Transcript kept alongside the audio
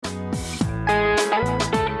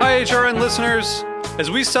HRN listeners.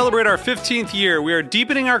 As we celebrate our 15th year, we are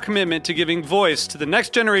deepening our commitment to giving voice to the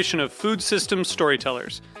next generation of food systems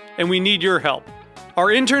storytellers, and we need your help. Our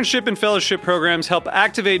internship and fellowship programs help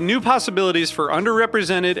activate new possibilities for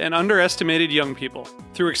underrepresented and underestimated young people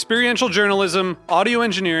through experiential journalism, audio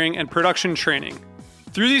engineering, and production training.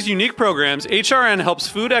 Through these unique programs, HRN helps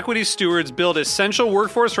food equity stewards build essential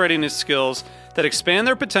workforce readiness skills that expand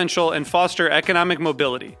their potential and foster economic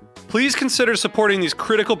mobility. Please consider supporting these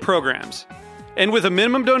critical programs. And with a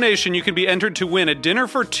minimum donation, you can be entered to win a dinner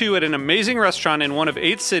for two at an amazing restaurant in one of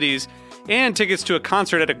 8 cities and tickets to a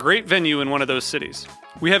concert at a great venue in one of those cities.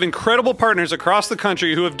 We have incredible partners across the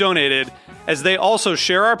country who have donated, as they also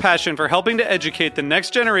share our passion for helping to educate the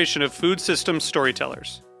next generation of food systems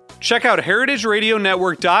storytellers. Check out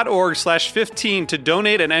heritageradionetwork.org/15 to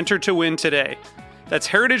donate and enter to win today. That's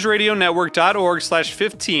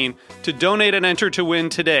heritageradionetwork.org/15 to donate and enter to win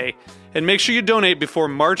today. And make sure you donate before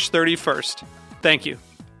March 31st. Thank you.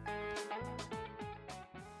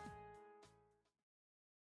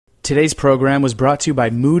 Today's program was brought to you by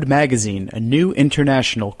Mood Magazine, a new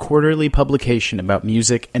international quarterly publication about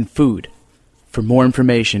music and food. For more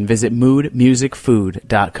information, visit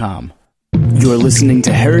moodmusicfood.com. You're listening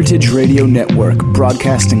to Heritage Radio Network,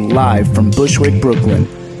 broadcasting live from Bushwick, Brooklyn.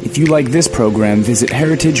 If you like this program, visit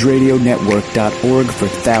heritageradionetwork.org for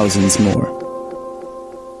thousands more.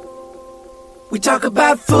 We talk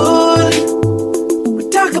about food, we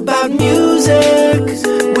talk about music,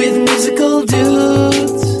 with musical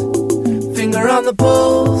dudes. Finger on the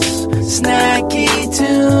pulse, snacky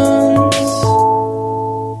tunes.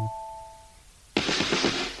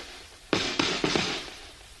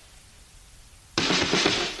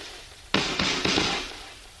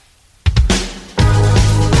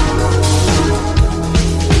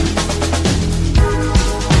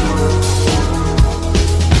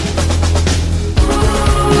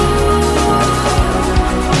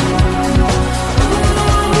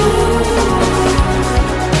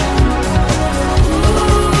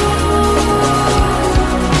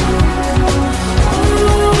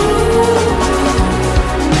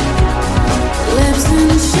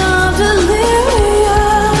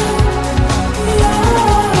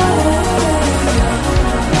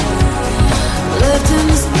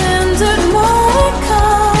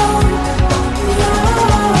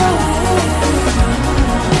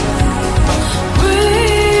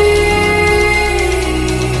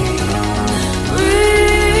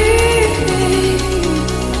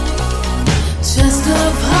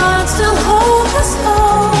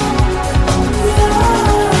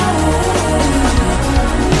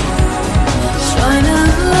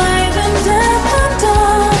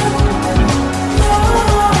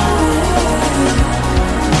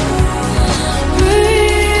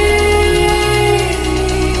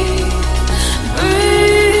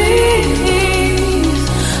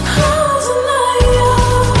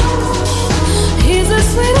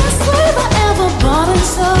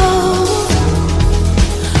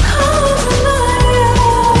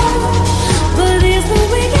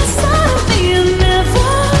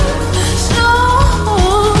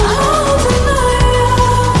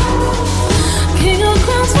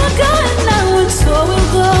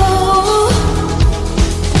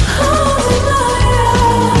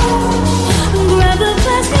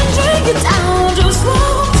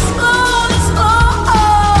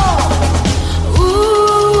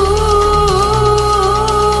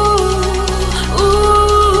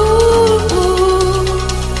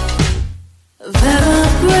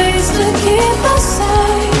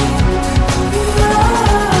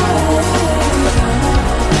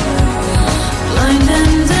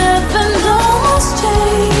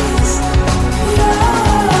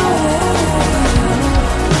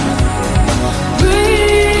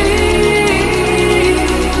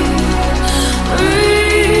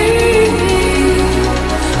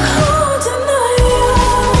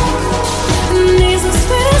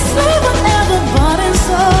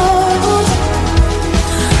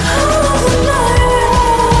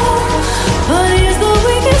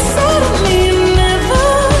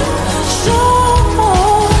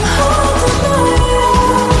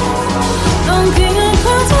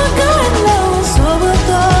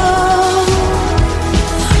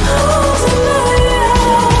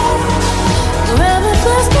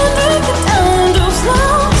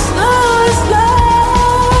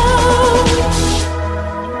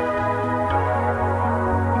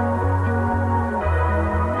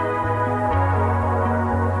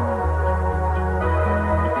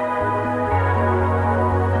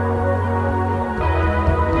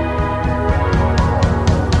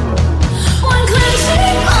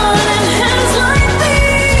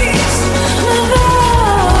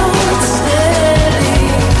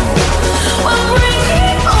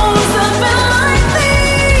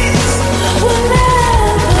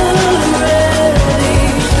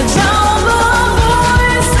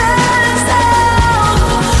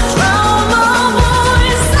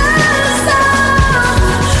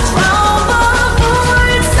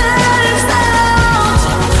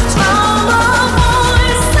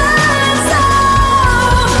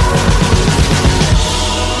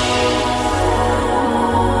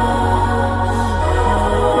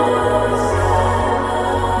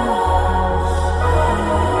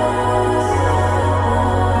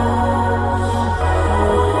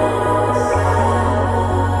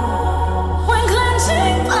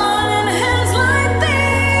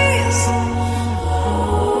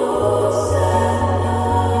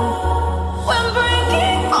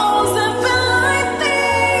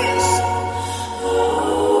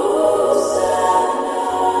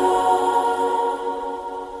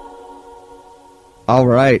 All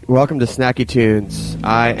right, welcome to Snacky Tunes.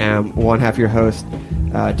 I am one half your host,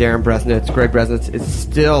 Darren Bresnitz. Greg Bresnitz is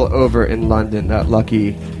still over in London, that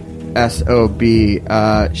lucky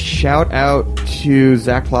SOB. Shout out to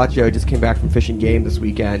Zach Placcio, who just came back from Fishing Game this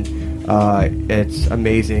weekend. It's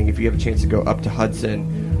amazing. If you have a chance to go up to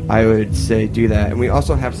Hudson, I would say do that. And we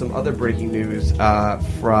also have some other breaking news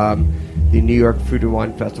from the New York Food and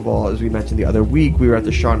Wine Festival. As we mentioned the other week, we were at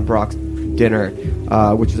the Sean Brock's dinner,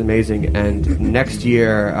 which is amazing. And next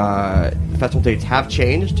year, the festival dates have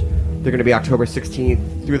changed. They're going to be October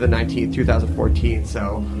 16th through the 19th, 2014.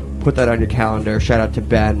 So put that on your calendar. Shout out to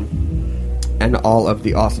Ben and all of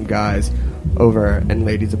the awesome guys over and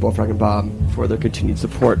ladies at Bullfrog and Bomb for their continued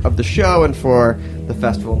support of the show and for the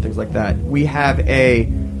festival and things like that. We have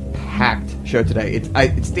a packed show today.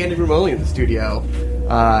 It's standing room only in the studio.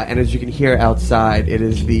 And as you can hear outside, it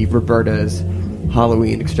is the Roberta's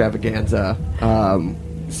Halloween extravaganza.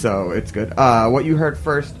 So it's good. What you heard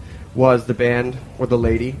first was the band, or the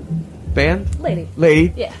lady. Band?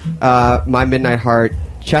 Lady. Yeah. My Midnight Heart,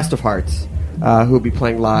 Chest of Hearts, who will be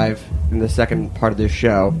playing live in the second part of this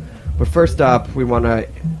show. But first up, we want to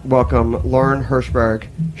welcome Lauren Hirschberg,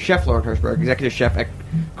 Chef Lauren Hirschberg, Executive Chef at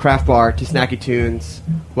Craft Bar, to Snacky Tunes.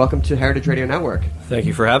 Welcome to Heritage Radio Network. Thank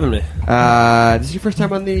you for having me. This is your first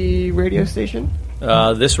time on the radio station?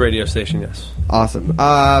 This radio station, yes. Awesome.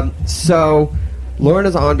 So Lauren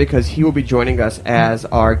is on because he will be joining us as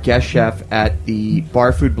our guest chef at the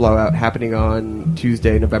Bar Food Blowout happening on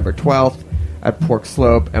Tuesday, November 12th at Pork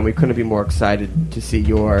Slope, and we couldn't be more excited to see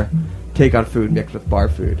your take on food mixed with bar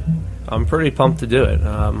food. I'm pretty pumped to do it.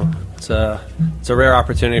 It's a rare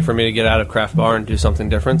opportunity for me to get out of Craft Bar and do something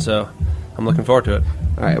different, so I'm looking forward to it.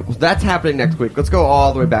 All right, well, that's happening next week. Let's go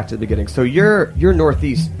all the way back to the beginning. So you're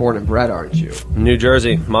Northeast born and bred, aren't you? New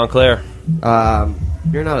Jersey, Montclair.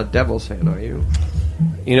 You're not a Devils fan, are you?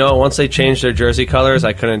 You know, once they changed their jersey colors,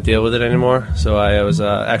 I couldn't deal with it anymore, so I was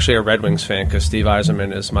actually a Red Wings fan because Steve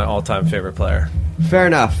Yzerman is my all-time favorite player. Fair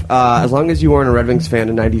enough. As long as you weren't a Red Wings fan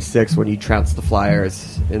in '96 when you trounced the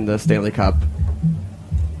Flyers in the Stanley Cup.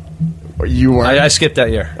 You were. I skipped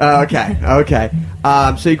that year. Okay.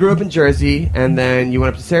 So you grew up in Jersey, and then you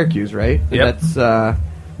went up to Syracuse, right? And yep. That's,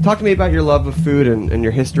 talk to me about your love of food and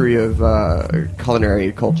your history of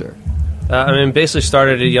culinary culture. Basically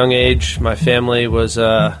started at a young age. My family was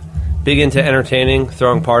big into entertaining,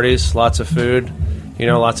 throwing parties, lots of food,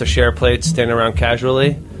 lots of share plates, standing around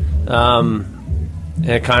casually. And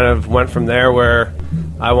it kind of went from there where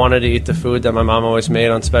I wanted to eat the food that my mom always made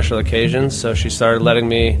on special occasions, so she started letting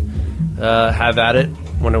me have at it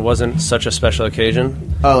when it wasn't such a special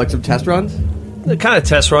occasion. Oh, like some test runs? Kind of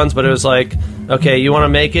test runs, but it was like, okay, you want to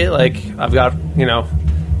make it? Like, I've got,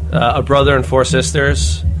 a brother and 4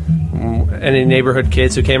 sisters. Any neighborhood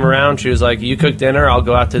kids who came around, she was like, you cook dinner, I'll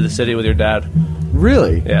go out to the city with your dad.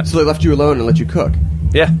 Really? Yeah. So they left you alone and let you cook?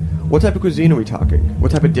 Yeah. What type of cuisine are we talking?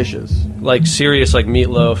 What type of dishes? Like serious, like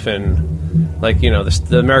meatloaf and like,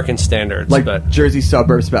 the American standards. Like but Jersey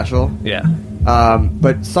suburb special? Yeah.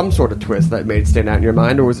 But some sort of twist that made it stand out in your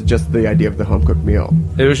mind, or was it just the idea of the home-cooked meal?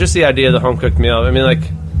 It was just the idea of the home-cooked meal.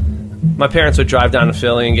 My parents would drive down to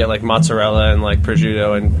Philly and get like mozzarella and like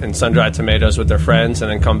prosciutto and sun-dried tomatoes with their friends, and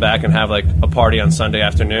then come back and have like a party on Sunday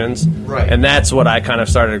afternoons. Right. And that's what I kind of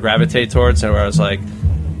started to gravitate towards, and where I was like,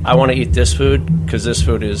 I want to eat this food because this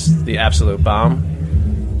food is the absolute bomb.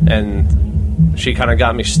 And she kind of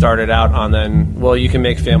got me started out on then, well, you can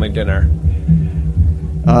make family dinner.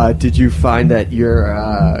 Did you find that your,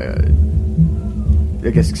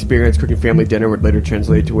 experience cooking family dinner would later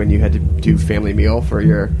translate to when you had to do family meal for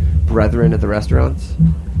your brethren at the restaurants?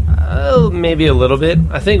 Maybe a little bit.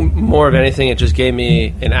 I think more of anything, it just gave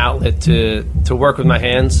me an outlet to work with my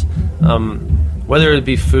hands. Whether it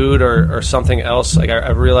be food or something else, like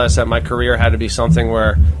I realized that my career had to be something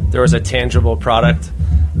where there was a tangible product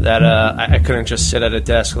that I couldn't just sit at a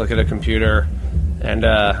desk, look at a computer, and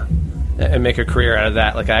make a career out of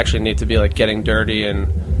that. Like I actually need to be like getting dirty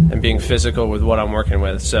and being physical with what I'm working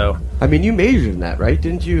with. So you majored in that, right?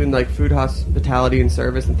 Didn't you, in like food hospitality and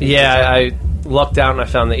service and things? Yeah, like that? I lucked out and I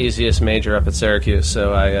found the easiest major up at Syracuse,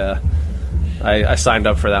 so I signed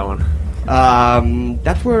up for that one.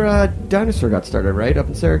 That's where Dinosaur got started, right? Up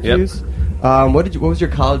in Syracuse. Yep. What was your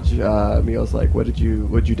college meals like? What did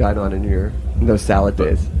you dine on in those salad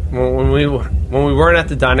days? When we weren't at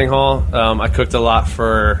the dining hall, I cooked a lot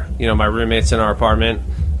for my roommates in our apartment.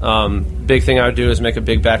 Big thing I would do is make a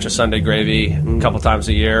big batch of Sunday gravy a couple times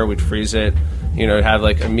a year. We'd freeze it. Have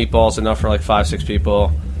like meatballs enough for like 5-6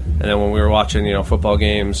 people. And then when we were watching football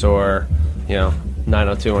games or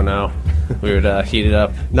 90210, we would heat it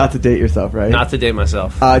up. Not to date yourself, right? Not to date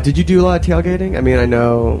myself. Did you do a lot of tailgating? I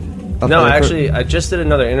know No, actually, I just did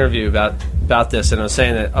another interview about this, and I was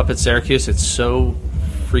saying that up at Syracuse, it's so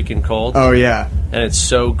freaking cold. Oh, yeah. And it's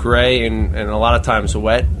so gray and a lot of times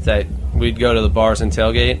wet that we'd go to the bars and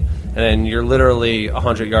tailgate, and then you're literally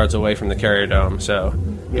 100 yards away from the Carrier Dome, so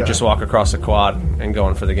you just walk across the quad and go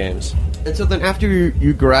in for the games. And so then after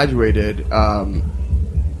you graduated,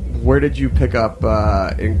 where did you pick up,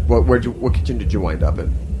 what kitchen did you wind up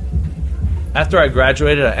in? After I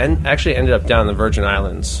graduated, I actually ended up down in the Virgin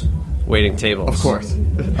Islands waiting tables. Of course.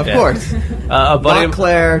 Of course.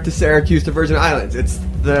 Montclair to Syracuse to Virgin Islands. It's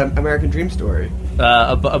the American dream story.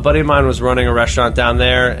 A buddy of mine was running a restaurant down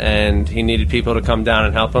there, and he needed people to come down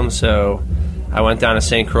and help him, so I went down to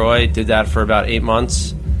St. Croix, did that for about 8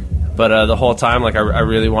 months. But the whole time, like, I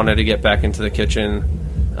really wanted to get back into the kitchen.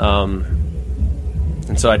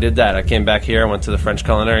 And so I did that. I came back here, I went to the French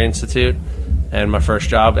Culinary Institute, and my first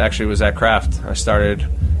job actually was at Kraft. I started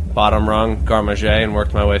bottom rung, garde manger, and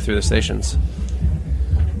worked my way through the stations.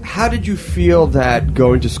 How did you feel that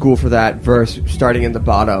going to school for that versus starting in the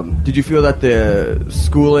bottom? Did you feel that the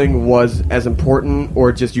schooling was as important,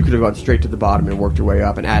 or just you could have gone straight to the bottom and worked your way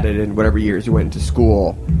up and added in whatever years you went into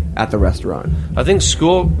school at the restaurant? I think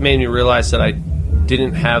school made me realize that I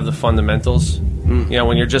didn't have the fundamentals. You know,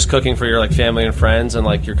 when you're just cooking for your like family and friends and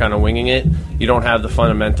like you're kind of winging it, you don't have the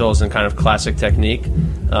fundamentals and kind of classic technique.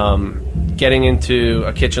 Getting into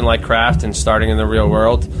a kitchen like Kraft and starting in the real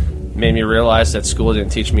world made me realize that school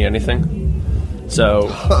didn't teach me anything. So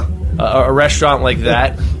a restaurant like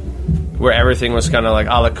that, where everything was kind of like a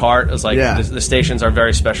la carte, it was like the stations are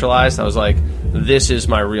very specialized. I was like, this is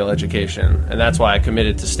my real education, and that's why I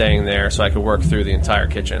committed to staying there so I could work through the entire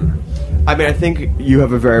kitchen. I mean, I think you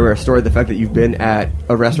have a very rare story. The fact that you've been at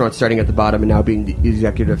a restaurant starting at the bottom and now being the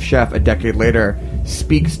executive chef a decade later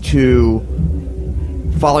speaks to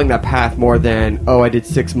following that path more than, I did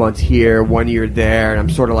 6 months here, 1 year there, and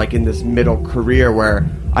I'm sort of like in this middle career where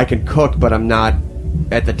I can cook, but I'm not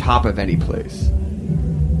at the top of any place.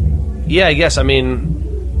 Yeah, I guess. I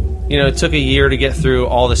mean, you know, it took a year to get through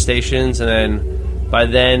all the stations, and then by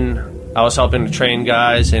then I was helping to train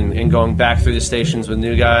guys and going back through the stations with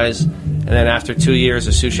new guys. And then after 2 years,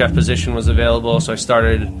 a sous chef position was available, so I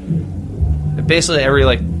started basically every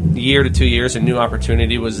like year to 2 years, a new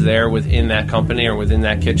opportunity was there within that company or within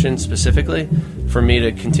that kitchen specifically for me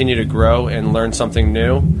to continue to grow and learn something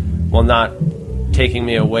new while not taking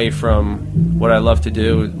me away from what I love to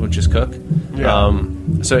do, which is cook.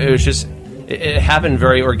 So it was just, it happened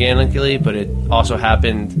very organically, but it also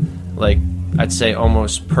happened like, I'd say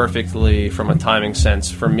almost perfectly from a timing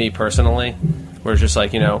sense for me personally, where it's just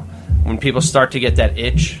like, you know, when people start to get that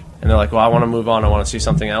itch and they're like, well, I want to move on, I want to see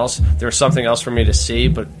something else, there's something else for me to see,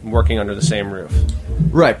 but working under the same roof.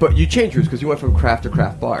 Right, but you changed routes because you went from craft to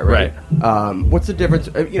craft bar, right? What's the difference,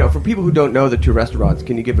 you know, for people who don't know the two restaurants,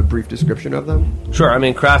 can you give a brief description of them? Sure, I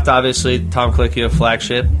mean, Kraft, obviously, Tom Colicchio,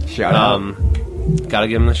 flagship. Shout out. Got to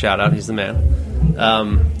give him the shout out, he's the man.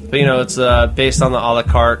 But, you know, it's based on the a la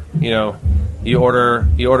carte, you know, you order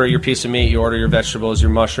your piece of meat, you order your vegetables,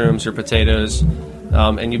 your mushrooms, your potatoes,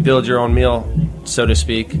 and you build your own meal, so to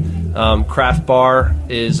speak. Craft bar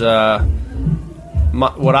is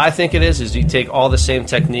what I think it is you take all the same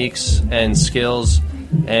techniques and skills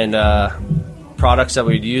and products that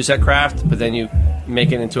we'd use at Kraft, but then you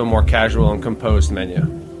make it into a more casual and composed menu.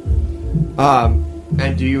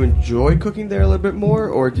 And do you enjoy cooking there a little bit more,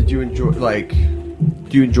 or do you enjoy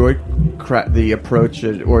the approach,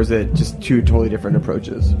 or is it just two totally different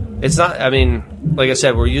approaches? It's not, I mean, like I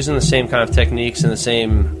said, we're using the same kind of techniques and the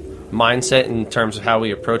same mindset in terms of how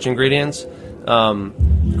we approach ingredients.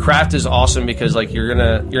 Kraft is awesome because like you're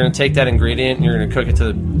gonna take that ingredient and you're gonna cook it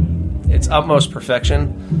to its utmost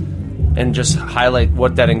perfection and just highlight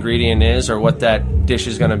what that ingredient is or what that dish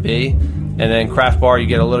is gonna be. And then Kraft Bar, you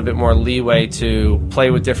get a little bit more leeway to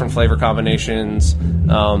play with different flavor combinations,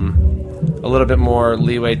 a little bit more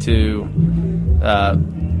leeway to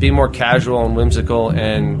be more casual and whimsical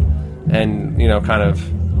and you know, kind of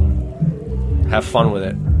have fun with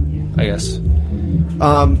it, I guess.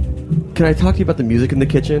 Can I talk to you about the music in the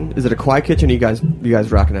kitchen? Is it a quiet kitchen, or you guys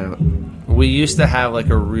rocking out? We used to have like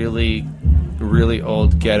a really, really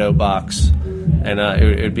old ghetto box, and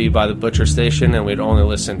it would be by the butcher station, and we'd only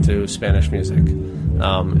listen to Spanish music.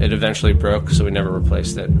 It eventually broke, so we never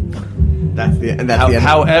replaced it. That's the end.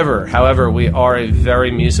 However, we are a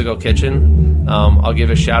very musical kitchen. I'll give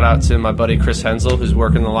a shout out to my buddy Chris Hensel, who's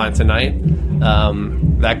working the line tonight.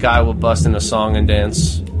 That guy will bust in a song and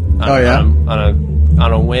dance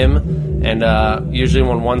on a whim. And usually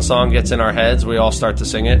when one song gets in our heads, we all start to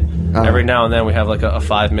sing it. Every now and then we have like a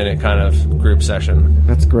 5-minute kind of group session.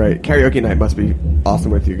 That's great. Karaoke night must be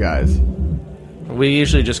awesome with you guys. We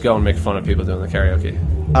usually just go and make fun of people doing the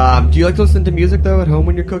karaoke. Do you like to listen to music, though, at home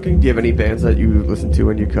when you're cooking? Do you have any bands that you listen to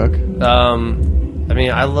when you cook? I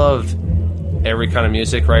mean, I love every kind of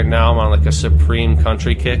music right now. I'm on like a supreme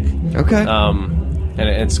country kick. Okay. And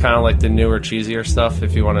it's kind of like the newer, cheesier stuff,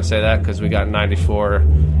 if you want to say that, because we got 94.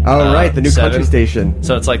 Oh, right, the new 7. country station.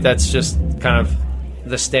 So it's like that's just kind of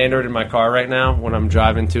the standard in my car right now when I'm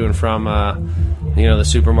driving to and from, the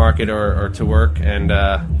supermarket or to work. And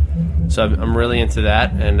so I'm really into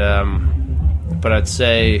that. And but I'd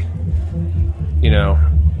say,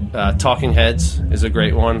 Talking Heads is a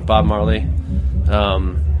great one. Bob Marley.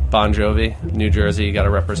 Bon Jovi, New Jersey, you got to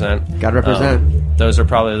represent. Got to represent. Those are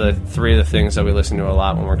probably the 3 of the things that we listen to a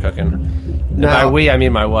lot when we're cooking. Now, by we, I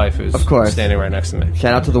mean my wife, who's of course standing right next to me.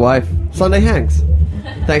 Shout out to the wife. Sunday hangs.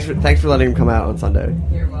 Thanks for letting him come out on Sunday.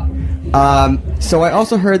 You're welcome. So I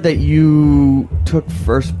also heard that you took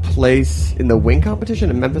first place in the wing competition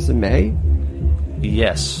in Memphis in May.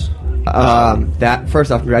 Yes. That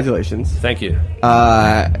first off, congratulations. Thank you.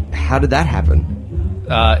 How did that happen?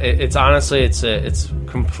 It's honestly, it's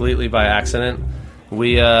completely by accident.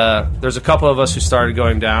 There's a couple of us who started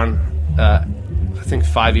going down, I think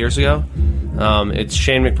 5 years ago. It's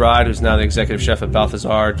Shane McBride, who's now the executive chef at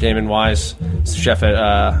Balthazar. Damon Wise, chef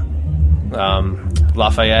at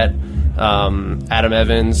Lafayette. Adam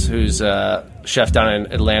Evans, who's chef down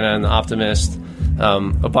in Atlanta and the Optimist.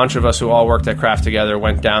 A bunch of us who all worked at Craft together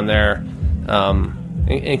went down there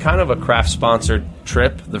in kind of a Craft-sponsored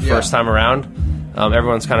trip the first time around.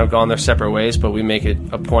 Everyone's kind of gone their separate ways, but we make it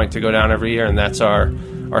a point to go down every year, and that's our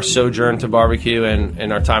sojourn to barbecue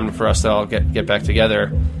and our time for us to all get back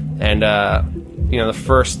together. And the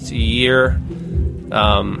first year,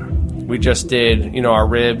 we just did our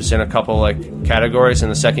ribs and a couple like categories.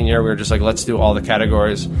 And the second year, we were just like, let's do all the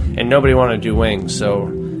categories, and nobody wanted to do wings,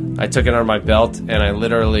 so I took it under my belt and I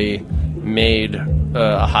literally made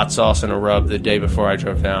a hot sauce and a rub the day before I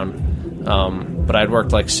drove down. But I'd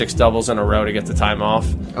worked like 6 doubles in a row to get the time off.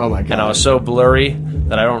 Oh my god! And I was so blurry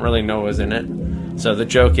that I don't really know what was in it. So the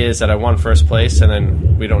joke is that I won first place, and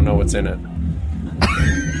then we don't know what's in it.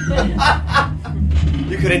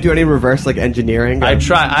 You couldn't do any reverse engineering. I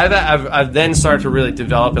try. I've then started to really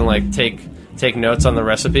develop and take notes on the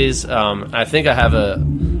recipes. I think I have a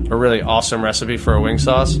really awesome recipe for a wing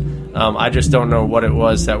sauce. I just don't know what it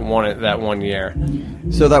was that won it that one year.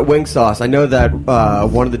 So that wing sauce, I know that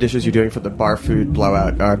one of the dishes you're doing for the bar food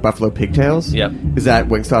blowout are buffalo pigtails. Yep. Is that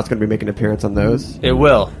wing sauce going to be making an appearance on those? It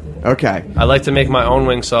will. Okay. I like to make my own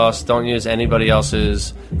wing sauce. Don't use anybody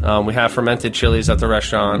else's. We have fermented chilies at the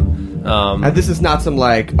restaurant. And this is not some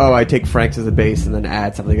I take Frank's as a base and then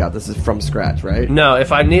add something else. This is from scratch, right? No,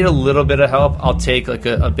 if I need a little bit of help, I'll take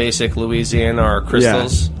a basic Louisiana or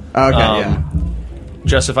Crystals. Yeah. Okay, yeah.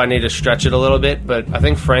 Just if I need to stretch it a little bit, but I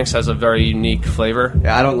think Frank's has a very unique flavor.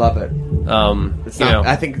 Yeah, I don't love it. It's not,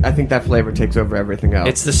 I think that flavor takes over everything else.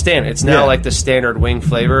 It's the standard. It's now like the standard wing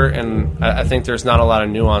flavor, and I think there's not a lot of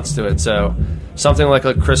nuance to it. So something like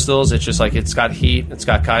Crystals, it's just it's got heat, it's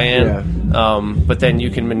got cayenne, but then you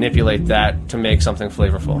can manipulate that to make something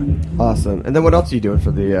flavorful. Awesome. And then what else are you doing for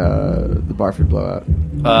the bar food blowout?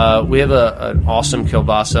 We have an awesome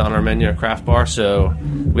kielbasa on our menu at Craft Bar, so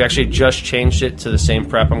we actually just changed it to the same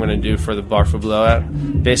prep I'm going to do for the bar food blowout.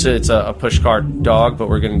 Basically, it's a pushcart dog, but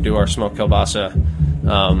we're going to do our smoked kielbasa.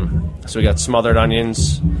 So we got smothered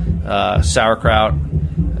onions, sauerkraut,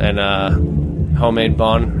 and homemade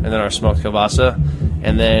bun, and then our smoked kielbasa,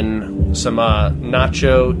 and then some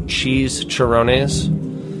nacho cheese chicharrones.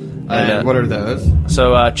 And what are those?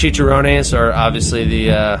 So chicharrones are obviously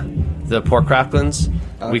the pork cracklings.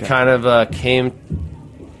 Okay. We kind of came.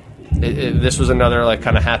 This was another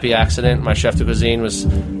kind of happy accident. My chef de cuisine was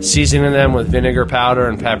seasoning them with vinegar powder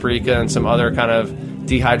and paprika and some other kind of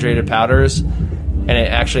dehydrated powders, and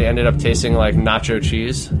it actually ended up tasting like nacho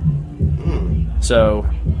cheese. So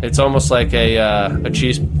it's almost like a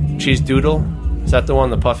cheese doodle. Is that the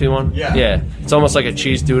one, the puffy one? Yeah. Yeah. It's almost like a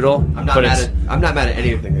cheese doodle. I'm not mad at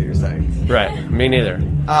anything that you're saying. Right. Me neither.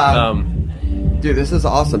 Dude, this is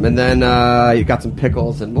awesome. And then you got some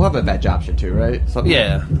pickles, and we'll have a veg option too, right?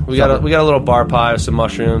 Yeah. We got a little bar pie with some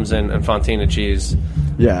mushrooms and fontina cheese.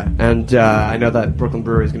 Yeah, and I know that Brooklyn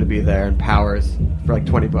Brewery is going to be there, and Powers for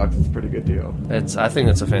 $20. It's a pretty good deal. I think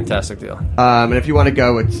that's a fantastic deal. And if you want to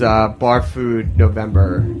go, it's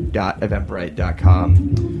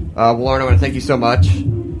barfoodnovember.eventbrite.com. Lauren, I want to thank you so much.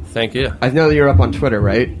 Thank you. I know that you're up on Twitter,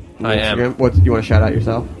 right? I am. You want to shout out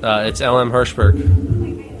yourself? It's LM Hirschberg.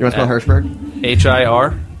 You want to spell Hirschberg?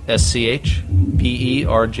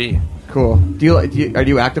 HIRSCHBERG. Cool. Are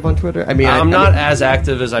you active on Twitter? I mean, I'm not as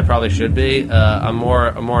active as I probably should be. I'm more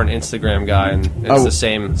an Instagram guy, and it's the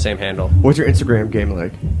same handle. What's your Instagram game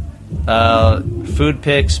like? Food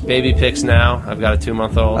pics, baby pics. Now I've got a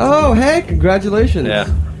 2-month-old. Oh, hey! Congratulations.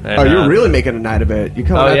 Yeah. And, you're really making a night of it. You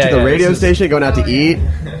coming out to the radio station, going out to eat.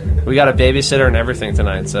 We got a babysitter and everything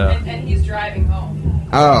tonight. So. And he's driving home.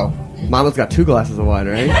 Oh. Mama's got 2 glasses of wine,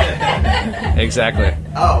 right? Exactly.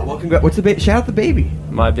 Oh, well, what's the baby? Shout out the baby.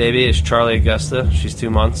 My baby is Charlie Augusta. She's 2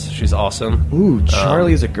 months. She's awesome. Ooh,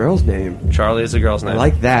 Charlie is a girl's name. Charlie is a girl's name. I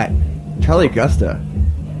like that. Charlie Augusta.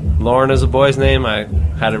 Lauren is a boy's name. I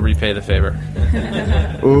had to repay the favor.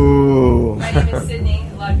 Ooh. My name is Sydney.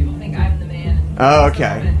 A lot of people think I'm the man. Oh,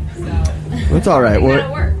 okay. That's all right.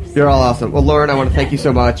 Well, you're all awesome. Well, Lauren, I want to thank you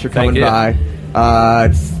so much for coming by.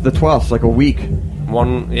 It's the 12th, so like a week.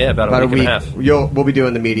 About a week and a half. We'll be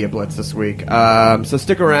doing the media blitz this week. So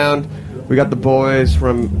stick around. We got the boys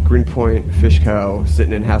from Greenpoint Fish Co.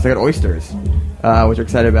 sitting in house. I got oysters, which we're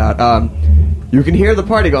excited about. You can hear the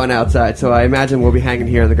party going outside, so I imagine we'll be hanging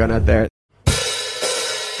here and they're going out there.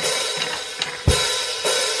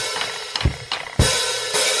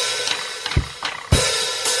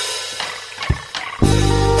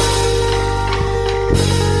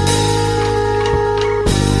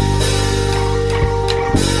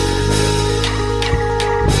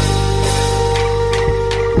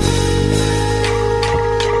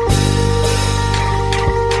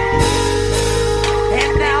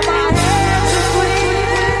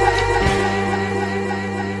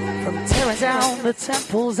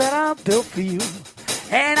 Temples that I built for you,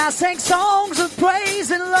 and I sang songs of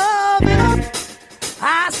praise and love, and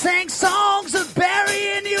I sang songs of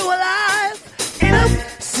burying you alive, and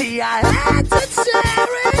see, I had to tear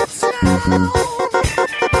it down,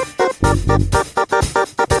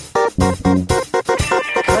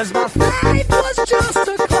 'cause my faith was just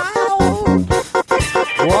a cloud.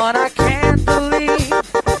 What I can't believe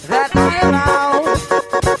that I allowed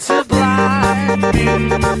to blind me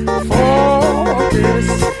for this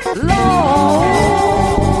long.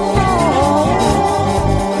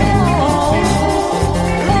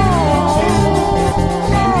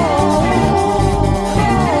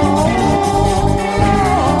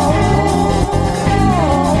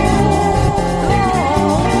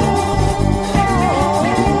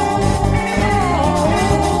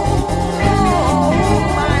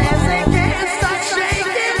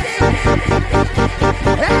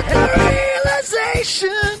 At the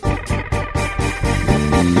realization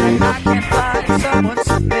I can't find someone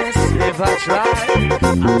to miss if I try.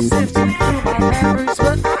 I'm sifting through my memories,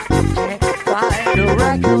 but I can't find a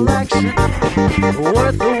recollection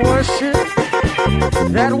worth the worship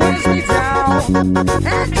that weighs me down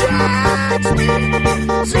and drags me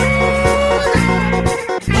to the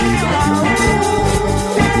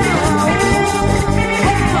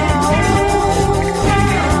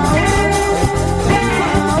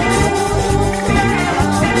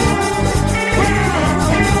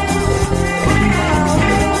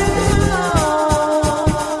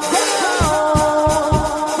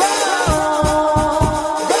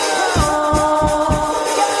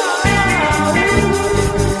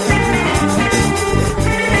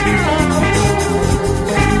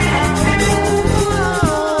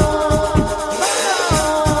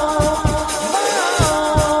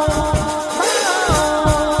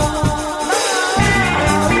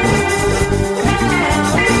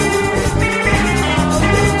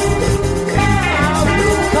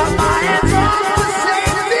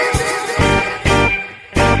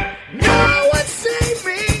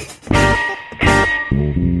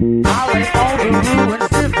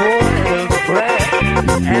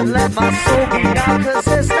and let my soul be out, 'cause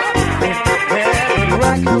there's nothing there but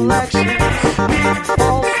recollections,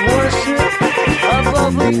 false worship of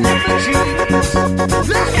lovely effigies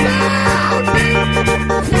that found me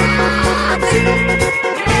far too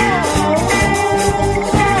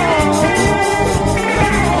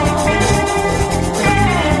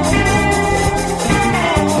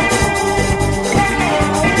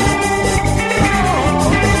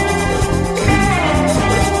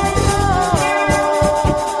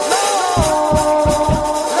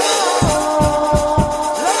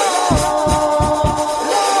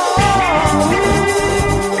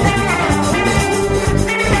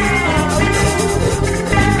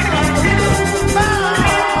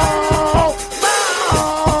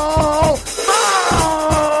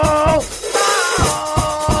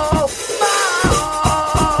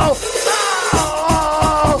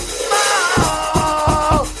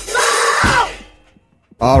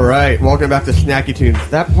Welcome back to Snacky Tunes.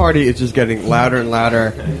 That party is just getting louder and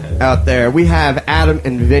louder out there. We have Adam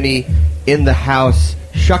and Vinny in the house.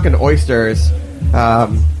 shucking oysters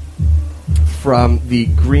from the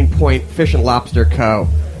Greenpoint Fish and Lobster Co.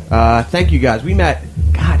 Thank you guys. We met.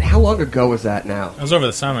 God, how long ago was that now? It was over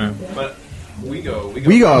the summer. But we go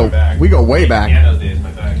way back. Pianos days,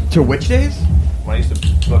 my bag. To which days? When I used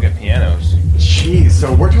to book at pianos. Jeez,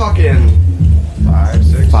 so we're talking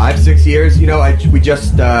 5, 6 years. You know, we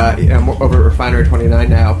just I'm over at Refinery 29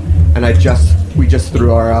 now, and we just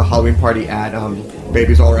threw our Halloween party at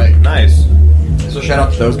Baby's All Right. Nice. So shout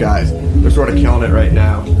out to those guys. They're sort of killing it right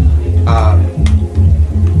now.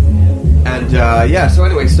 So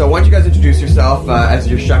anyway, so why don't you guys introduce yourself as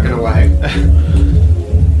you're shucking away?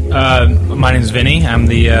 My name's Vinny. I'm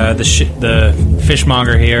the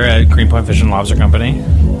fishmonger here at Greenpoint Fish and Lobster Company.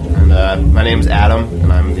 And my name's Adam,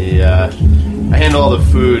 and I'm I handle all the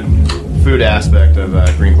food aspect of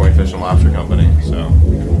Greenpoint Fish and Lobster Company. So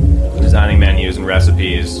designing menus and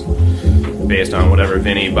recipes based on whatever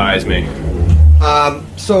Vinny buys me.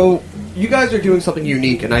 So you guys are doing something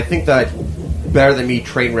unique, and I think that better than me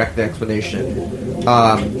train wreck the explanation.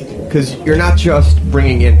 Because you're not just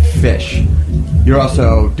bringing in fish, you're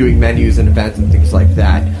also doing menus and events and things like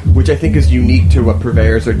that, which I think is unique to what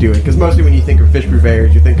purveyors are doing. Because mostly when you think of fish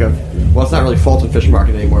purveyors, you think of, well, it's not really Fulton Fish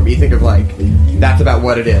Market anymore, but you think of, like, that's about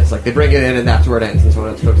what it is. Like, they bring it in and that's where it ends and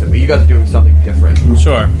someone else cooks it. But you guys are doing something different.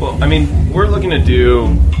 Sure. Well, I mean, we're looking to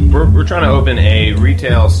we're trying to open a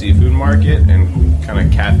retail seafood market and kind of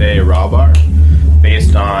cafe raw bar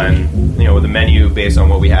based on, with a menu based on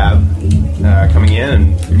what we have coming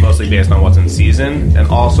in, and mostly based on what's in season, and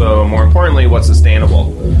also, more importantly, what's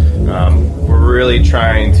sustainable. We're really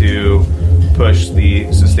trying to push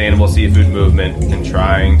the sustainable seafood movement and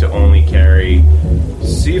trying to only carry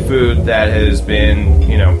seafood that has been, is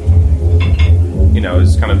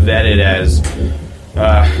kind of vetted as,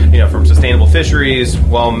 from sustainable fisheries,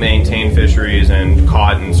 well-maintained fisheries, and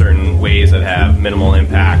caught in certain ways that have minimal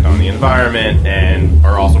impact on the environment and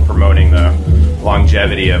are also promoting the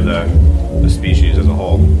longevity of the species as a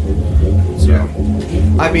whole. So, yeah.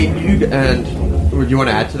 I mean, would you want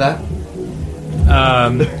to add to that?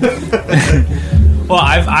 Well,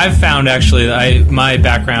 I've found actually my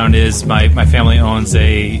background is my family owns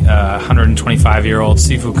a 125-year-old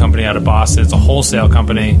seafood company out of Boston. It's a wholesale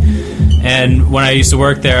company, and when I used to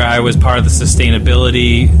work there, I was part of the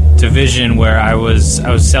sustainability division where I was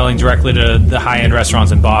selling directly to the high-end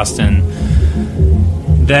restaurants in Boston.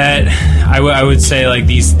 That I would say, like,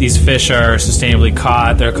 these fish are sustainably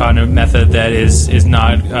caught. They're caught in a method that is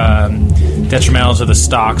not detrimental to the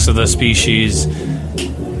stocks of the species.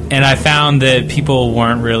 And I found that people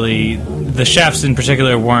weren't really, the chefs in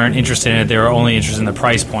particular, weren't interested in it. They were only interested in the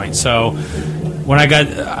price point. So when I got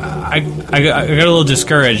a little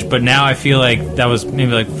discouraged, but now I feel like that was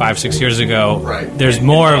maybe like 5-6 years ago. Right. There's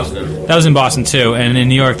more. That was in Boston too, and in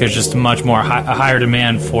New York, there's just much more a higher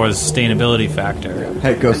demand for the sustainability factor.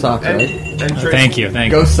 Hey, go Sox, right? Thank you.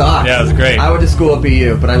 Go Sox. Yeah, it was great. I went to school at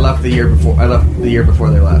BU, but I left the year before. I left the year before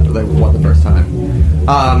they left. They won the first time.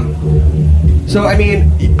 So, I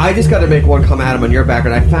mean, I just got to make one comment, Adam, on your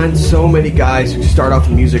background. I find so many guys who start off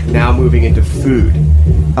in music now moving into food.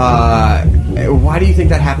 Why do you think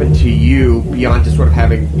that happened to you beyond just sort of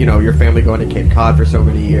having, your family going to Cape Cod for so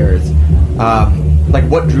many years? Like,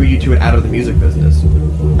 what drew you to it out of the music business?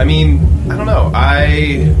 I mean, I don't know.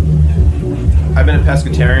 I've been a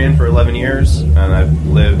pescatarian for 11 years, and I've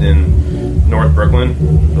lived in North Brooklyn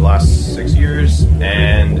for the last 6 years,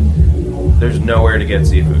 and there's nowhere to get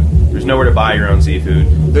seafood. There's nowhere to buy your own seafood.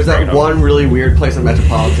 There's that one really weird place in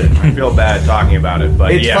Metropolitan. I feel bad talking about it,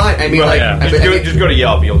 but it's fine. I mean, just go to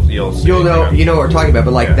Yelp. You'll see. You'll know. You know what we're talking about.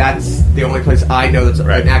 But that's the only place I know that's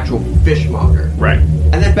an actual fishmonger. Right.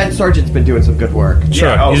 And then Ben Sargent's been doing some good work. Sure,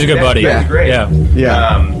 yeah, he's a good buddy. Ben's great. Yeah.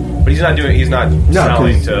 But he's not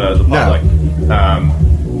selling to the public. No.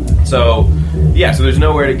 So there's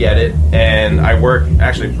nowhere to get it, and I work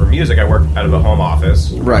actually for music. I work out of a home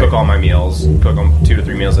office. Right. Cook all my meals. Cook 2 to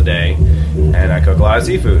 3 meals a day, and I cook a lot of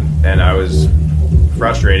seafood. And I was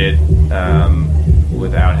frustrated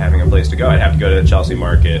without having a place to go. I'd have to go to the Chelsea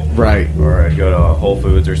Market, right, or I'd go to Whole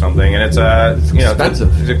Foods or something. And it's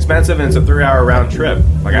expensive. It's expensive, and it's a 3-hour round trip.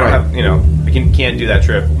 Like I don't have, I can't do that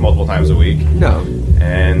trip multiple times a week. No,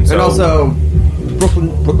 and also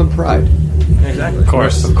Brooklyn Pride. Exactly. Of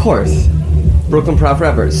course. Brooklyn Proud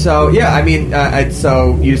Forever. So yeah, I mean,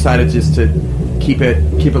 so you decided just to keep it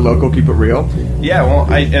local, keep it real. Yeah, well,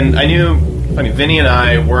 I knew. I mean, Vinny and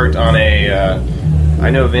I worked on I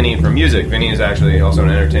know Vinny from music. Vinny is actually also an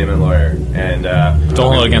entertainment lawyer, and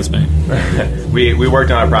don't hold it against me. we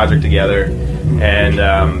worked on a project together, and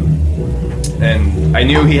I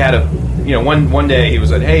knew he had one day he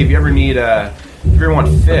was like, hey, if you ever need you ever want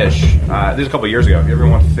fish, this is a couple years ago. If you ever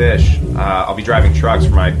want fish, I'll be driving trucks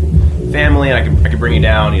for my family, and I can bring you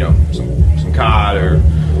down, some cod or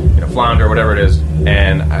flounder or whatever it is.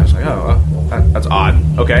 And I was like, that's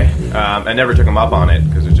odd. Okay, I never took them up on it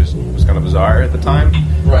because it just was kind of bizarre at the time.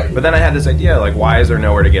 Right. But then I had this idea, like, why is there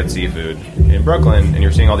nowhere to get seafood in Brooklyn? And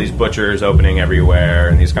you're seeing all these butchers opening everywhere,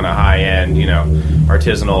 and these kind of high-end,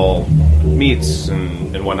 artisanal meats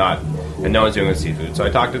and whatnot, and no one's doing the seafood. So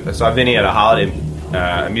I saw Vinny at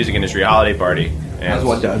a music industry holiday party. And As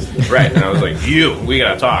one does. Right, and I was like, we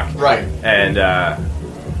gotta talk. Right. And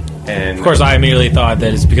Of course, I immediately thought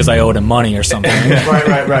that it's because I owed him money or something.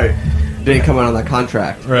 Right. Didn't come out on that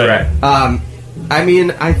contract. Right. I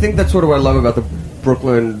mean, I think that's sort of what I love about the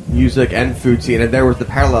Brooklyn music and food scene, and there was the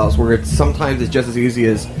parallels where sometimes it's just as easy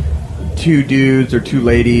as two dudes or two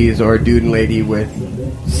ladies or a dude and lady with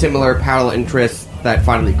similar parallel interests that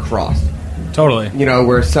finally cross. Totally.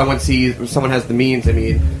 Where someone has the means. I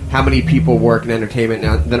mean, how many people work in entertainment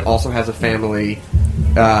now, then also has a family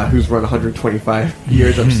who's run 125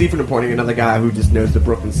 years of seafood importing, another guy who just knows the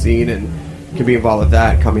Brooklyn scene and can be involved with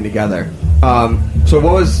that coming together.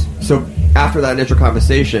 So after that initial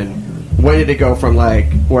conversation, when did it go from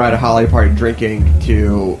like we're at a holiday party drinking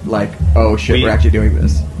to like, oh shit, we're actually doing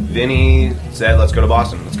this? Vinny said, let's go to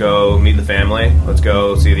Boston. Let's go meet the family. Let's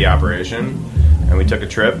go see the operation. And we took a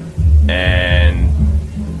trip, and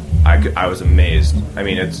I was amazed. I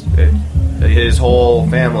mean, his whole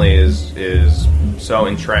family is so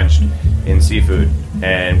entrenched in seafood,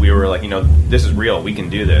 and we were like, this is real. We can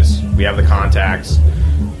do this. We have the contacts.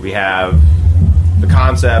 We have the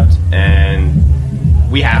concept, and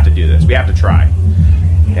we have to do this. We have to try.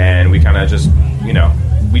 And we kind of just,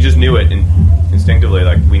 we just knew it instinctively,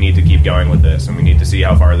 like, we need to keep going with this, and we need to see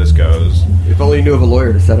how far this goes. If only you knew of a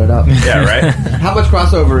lawyer to set it up. Yeah, right? How much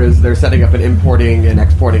crossover is there setting up an importing and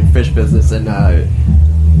exporting fish business and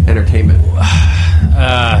entertainment?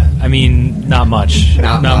 I mean, not much.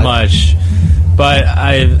 Not much. But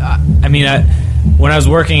when I was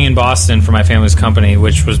working in Boston for my family's company,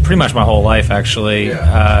 which was pretty much my whole life, actually,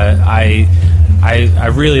 I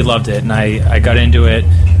really loved it, and I got into it.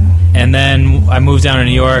 And then I moved down to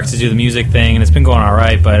New York to do the music thing, and it's been going all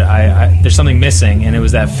right, but there's something missing, and it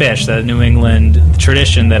was that fish, that New England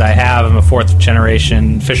tradition that I have. I'm a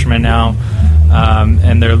fourth-generation fisherman now,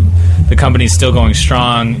 and the company's still going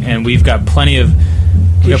strong, and we've got plenty of...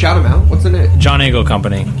 Can you shout him out? What's the name? John Engel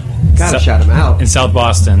Company. Gotta shout him out. In South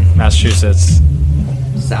Boston, Massachusetts.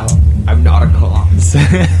 South. I'm not a cop.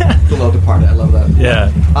 The love to party. I love that.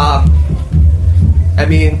 Yeah. I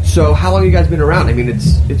mean, so how long have you guys been around? I mean,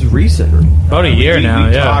 it's recent. About a year now,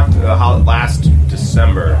 we yeah. talked last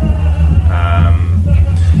December,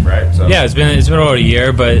 right? So. Yeah, it's been about a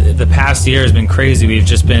year, but the past year has been crazy. We've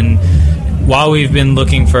just been, while we've been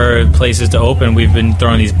looking for places to open, we've been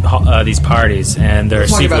throwing these parties, and they're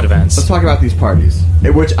seafood events. Let's talk about these parties,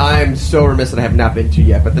 which I'm so remiss that I have not been to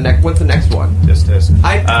yet. But when's the next one?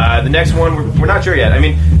 The next one, we're not sure yet. I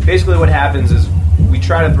mean, basically what happens is we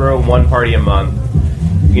try to throw one party a month.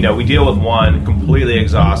 We deal with one, completely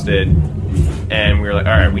exhausted, and we're like,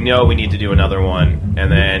 all right, we know we need to do another one. And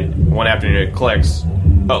then one afternoon it clicks,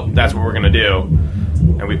 oh, that's what we're going to do.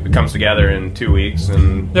 And it comes together in 2 weeks.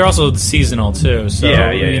 And they're also seasonal, too. So, the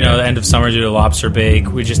end of summer, do a lobster bake.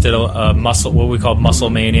 We just did a muscle, what we call Muscle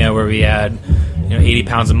Mania, where we had 80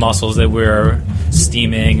 pounds of mussels that we were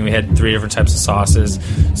steaming, and we had 3 different types of sauces.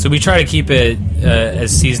 So we try to keep it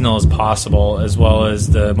as seasonal as possible, as well as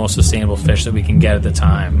the most sustainable fish that we can get at the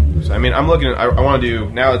time. So, I mean, I'm looking at, I want to do,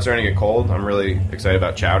 now it's starting to get cold, I'm really excited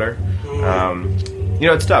about chowder.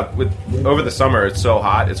 It's tough. Over the summer, it's so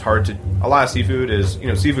hot, it's hard to, a lot of seafood is,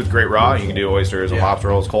 seafood's great raw, you can do oysters and lobster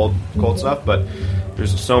rolls, cold stuff, but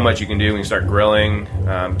there's so much you can do when you start grilling,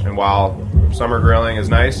 and while summer grilling is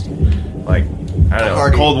nice, like, I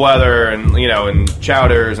don't know, cold weather and and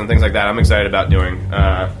chowders and things like that. I'm excited about doing.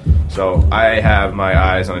 So I have my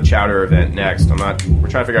eyes on a chowder event next. We're trying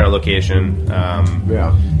to figure out a location.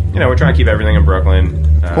 We're trying to keep everything in Brooklyn.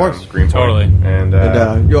 Of course, Greenpoint. Totally. And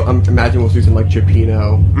you'll imagine we'll see some like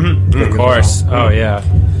Cipino. Of course. Oh yeah.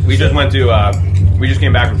 We just went to. We just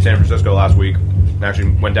came back from San Francisco last week. And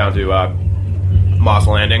actually went down to Moss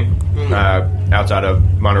Landing, outside of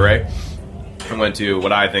Monterey, and went to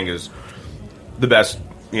what I think is the best,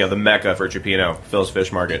 the mecca for Cipino, Phil's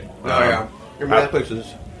Fish Market. That place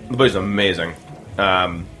is... The place is amazing.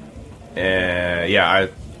 I'm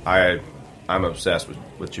obsessed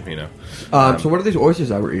with Cipino. So what are these oysters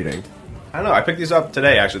that we're eating? I don't know. I picked these up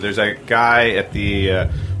today, actually. There's a guy at the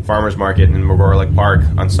farmer's market in Aurora Lake Park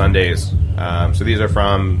on Sundays. So these are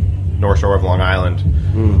from North Shore of Long Island.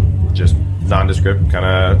 Just nondescript, kind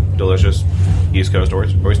of delicious East Coast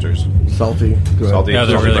oysters. Salty. Good. Salty. Yeah,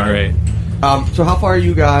 they're salty really brine. great. So how far are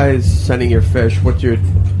you guys sending your fish? What's your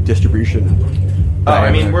distribution?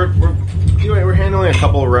 I mean, we're handling a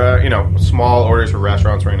couple small orders for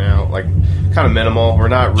restaurants right now, like kind of minimal. We're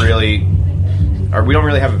not really, or we don't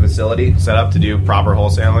really have a facility set up to do proper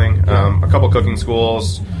wholesaling. A couple cooking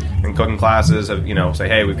schools and cooking classes have say,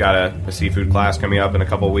 hey, we've got a seafood class coming up in a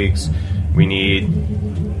couple weeks. We need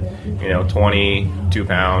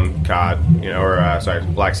 22-pound cod, or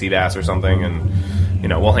black sea bass or something, and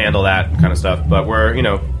we'll handle that kind of stuff. But we're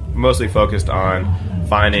mostly focused on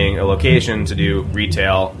finding a location to do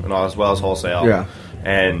retail and all, as well as wholesale. Yeah.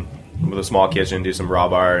 And with a small kitchen, do some raw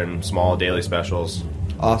bar and small daily specials.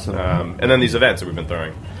 Awesome. And then these events that we've been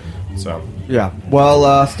throwing. So Yeah.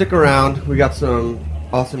 Well, stick around. We got some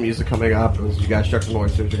awesome music coming up. As you guys check some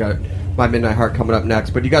oysters. We got My Midnight Heart coming up next.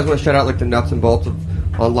 But you guys want to shout out like the nuts and bolts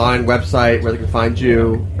of online website where they can find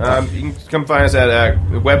you? You can come find us at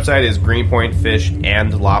the website is Greenpoint Fish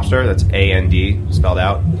and Lobster. That's A-N-D spelled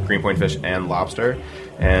out. Greenpoint Fish and Lobster.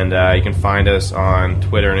 And you can find us on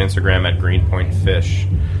Twitter and Instagram at Greenpoint Fish.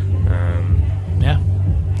 Yeah,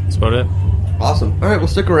 that's about it. Awesome. All right, we'll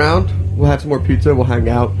stick around. We'll have some more pizza. We'll hang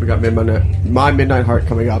out. We got My Midnight Heart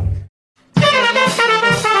coming up.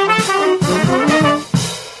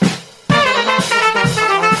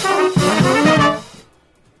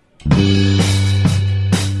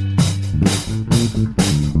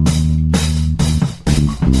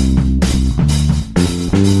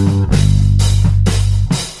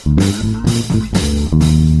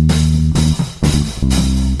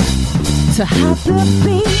 To have the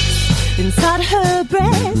beat inside her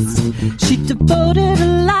breast, she devoted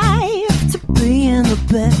her life to being the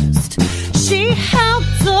best. She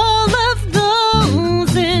helped all of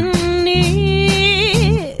those in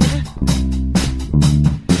need.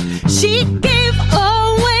 She gave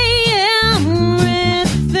away everything,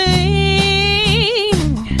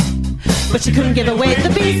 but she couldn't give away the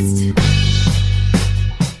beast.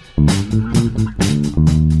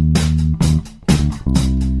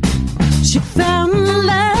 She found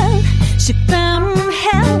love, she found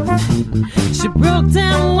help. She broke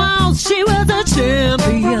down walls, she was a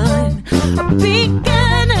champion, a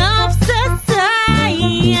beacon of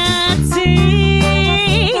society.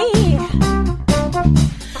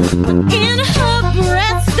 But in her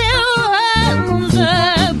breast there was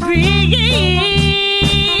a beast,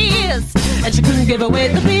 and she couldn't give away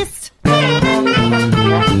the beast.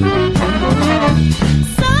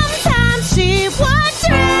 Sometimes she would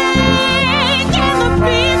drink, and the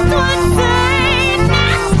beast would say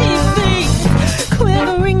nasty things,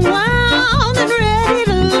 quivering wild and ready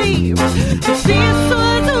to leave. The beast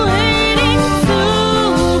was waiting to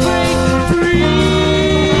break free.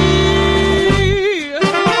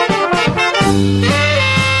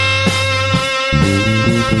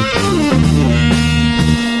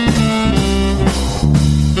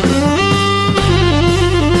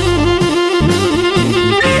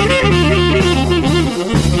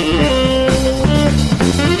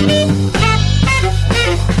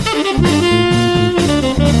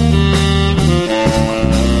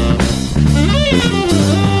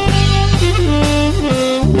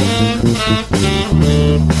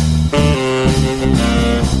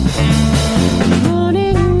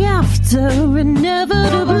 Morning after,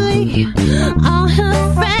 inevitably, all her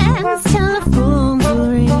friends' telephones would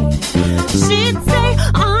ring. She'd say,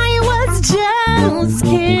 I was just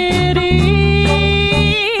kidding.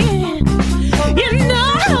 You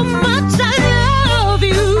know how much I love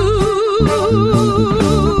you,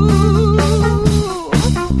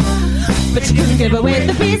 but you couldn't give away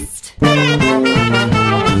the beast.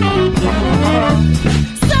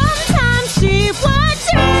 Sometimes she would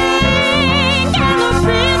drink, and the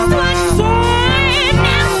beast would say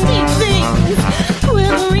nasty things,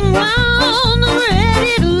 quivering wild and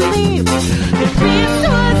ready to leave. The beast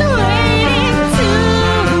was waiting to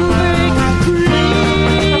break free.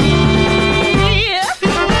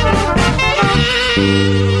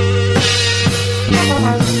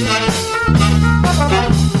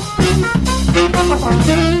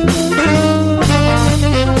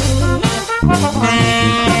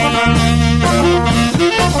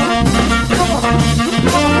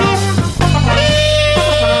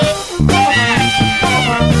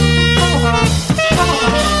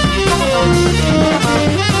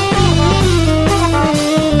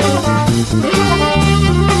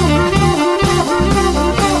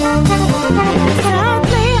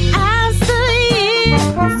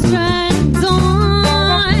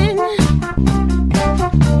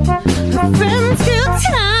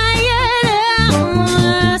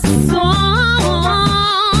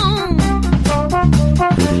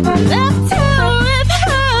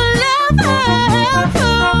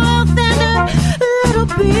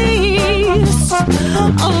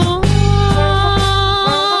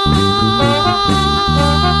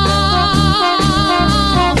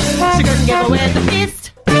 over with a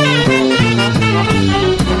fist.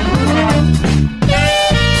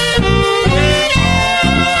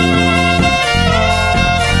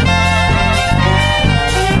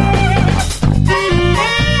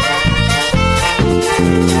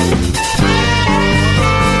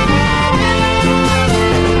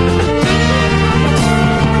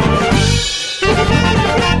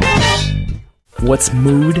 What's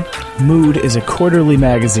Mood? Mood is a quarterly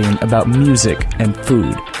magazine about music and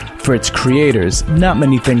food. For its creators, not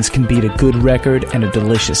many things can beat a good record and a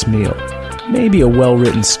delicious meal. Maybe a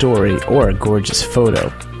well-written story or a gorgeous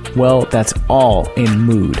photo. Well, that's all in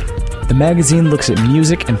Mood. The magazine looks at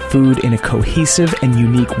music and food in a cohesive and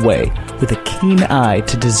unique way, with a keen eye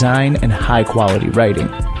to design and high-quality writing.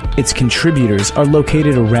 Its contributors are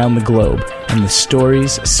located around the globe, and the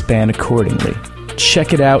stories span accordingly.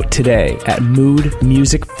 Check it out today at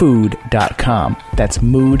moodmusicfood.com. That's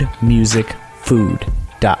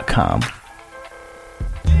moodmusicfood.com.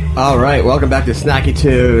 All right, welcome back to Snacky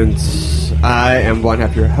Tunes. I am one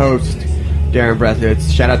half your host, Darren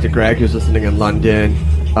Bresnitz. Shout out to Greg, who's listening in London.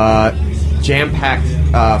 Jam-packed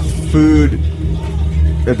food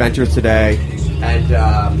adventures today, and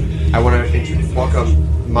I want to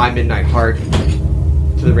welcome My Midnight Heart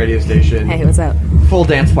to the radio station. Hey, what's up? Full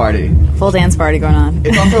dance party. Full dance party going on.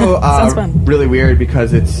 It's also Sounds fun. Really weird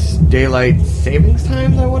because it's daylight savings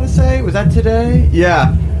times, I want to say. Was that today?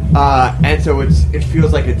 Yeah. And so it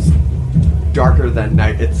feels like it's darker than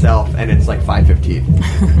night itself, and it's like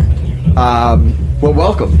 5:15. Well,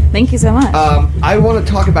 welcome. Thank you so much. I want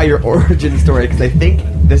to talk about your origin story because I think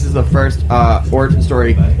this is the first origin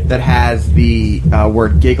story that has the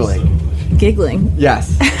word giggling. Giggling?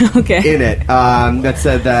 Yes. Okay. In it. That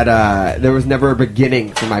said that there was never a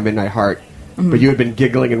beginning for My Midnight Heart, but you had been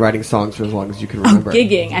giggling and writing songs for as long as you can remember.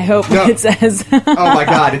 Gigging, I hope No. it says. Oh my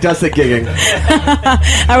god, it does say gigging.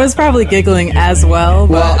 I was probably giggling as well.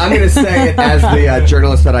 But Well, I'm going to say it as the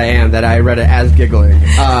journalist that I am, that I read it as giggling.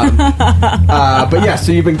 But yeah,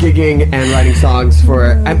 so you've been gigging and writing songs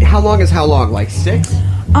for, I mean, how long is how long? Like 6?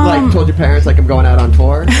 Like, told your parents, like, I'm going out on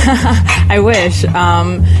tour? I wish.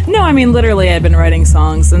 No, I mean, literally, I'd been writing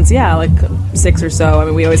songs since, like 6 or so. I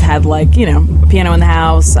mean, we always had, like, a piano in the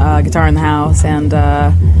house, guitar in the house, and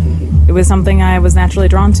it was something I was naturally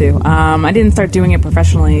drawn to. I didn't start doing it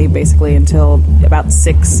professionally, basically, until about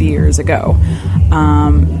 6 years ago.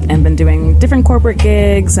 And been doing different corporate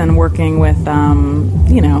gigs and working with,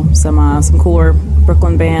 some cooler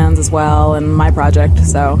Brooklyn bands as well, and my project,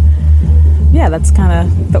 so... Yeah, that's kind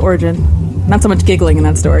of the origin. Not so much giggling in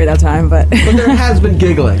that story that time, but... But there has been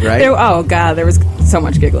giggling, right? Oh, God, there was so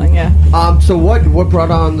much giggling, yeah. So what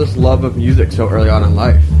brought on this love of music so early on in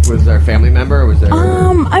life? Was there a family member? Was there...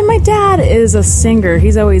 My dad is a singer.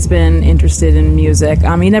 He's always been interested in music.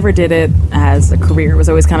 He never did it as a career. It was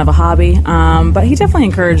always kind of a hobby. But he definitely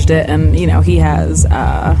encouraged it, and, he has...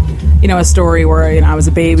 a story where I was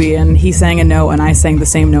a baby and he sang a note and I sang the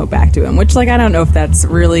same note back to him, which I don't know if that's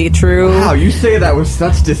really true. Wow, you say that with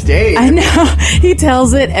such disdain. I know. He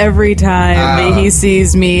tells it every time he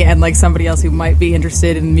sees me and somebody else who might be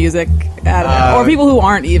interested in music. I don't know. Or people who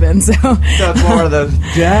aren't even. So it's more of those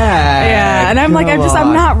dad. Yeah, and I'm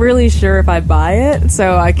I'm not really sure if I buy it,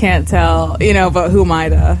 so I can't tell. But who am I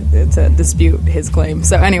to dispute his claim?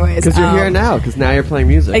 So, anyways, because you're here now, because now you're playing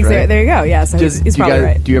music. Right? There you go. Yeah, so he's probably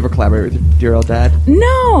right. Do you ever collaborate with your old dad?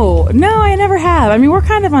 No, I never have. I mean, we're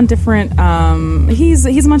kind of on different.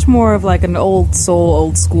 He's much more of an old soul,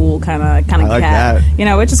 old school kind of cat.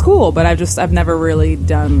 That. Which is cool. But I've never really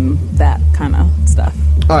done that kind of stuff.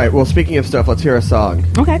 All right. Well, speaking of stuff, let's hear a song.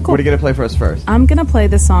 Okay, cool. What are you gonna play for us first? I'm gonna play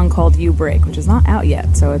this song called "You Break," which is not out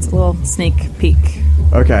yet, so it's a little sneak peek.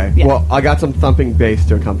 Okay. Yeah. Well, I got some thumping bass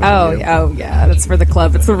to accompany you. Oh, yeah. That's for the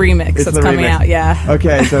club. It's the remix that's coming out. Yeah.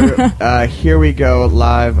 Okay. So here we go,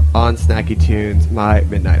 live on Snacky Tunes. My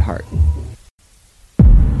Midnight Heart.